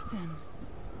 Ethan.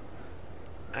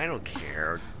 I don't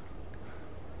care.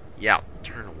 Yeah,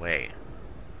 turn away.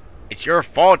 It's your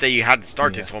fault that you had to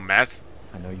start Mia, this whole mess.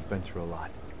 I know you've been through a lot.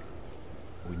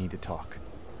 We need to talk.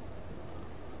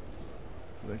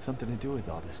 You had something to do with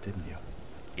all this, didn't you?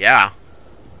 Yeah.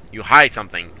 You hide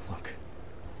something. Look,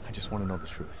 I just want to know the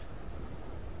truth.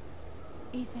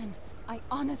 Ethan, I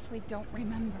honestly don't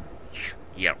remember.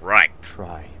 Yeah, right.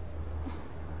 Try.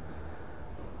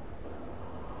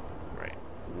 Right.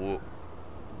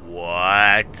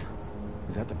 What?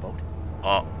 Is that the boat?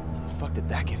 Oh. How the fuck did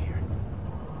that get here?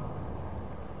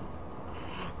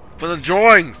 For the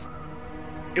drawings!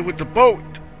 It was the boat!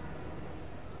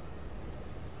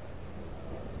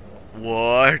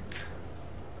 What?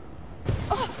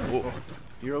 Oh.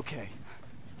 You're okay.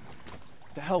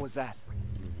 What the hell was that?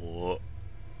 What?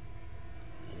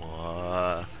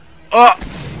 What? Oh!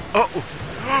 Oh!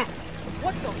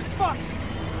 What the fuck?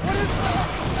 What is that?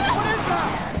 What is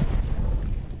that?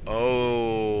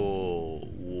 Oh.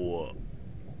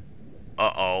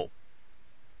 Uh-oh.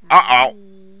 Uh-oh.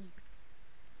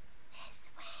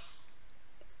 This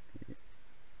way.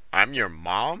 I'm your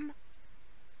mom?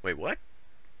 Wait, what?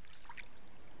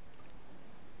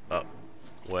 Oh.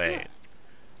 Wait.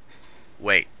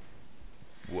 Wait.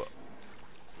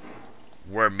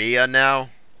 We're Mia now?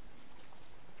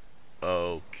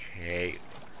 Okay.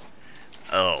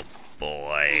 Oh,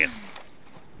 boy.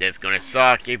 This is gonna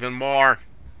suck even more.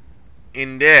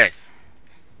 In this.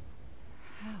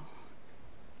 How?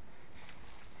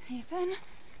 Ethan?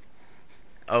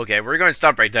 Okay, we're going to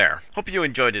stop right there. Hope you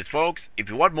enjoyed this, folks. If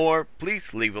you want more,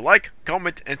 please leave a like,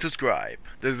 comment, and subscribe.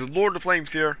 This is Lord of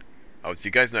Flames here. I'll see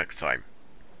you guys next time.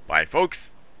 Bye, folks.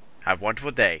 Have a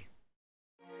wonderful day.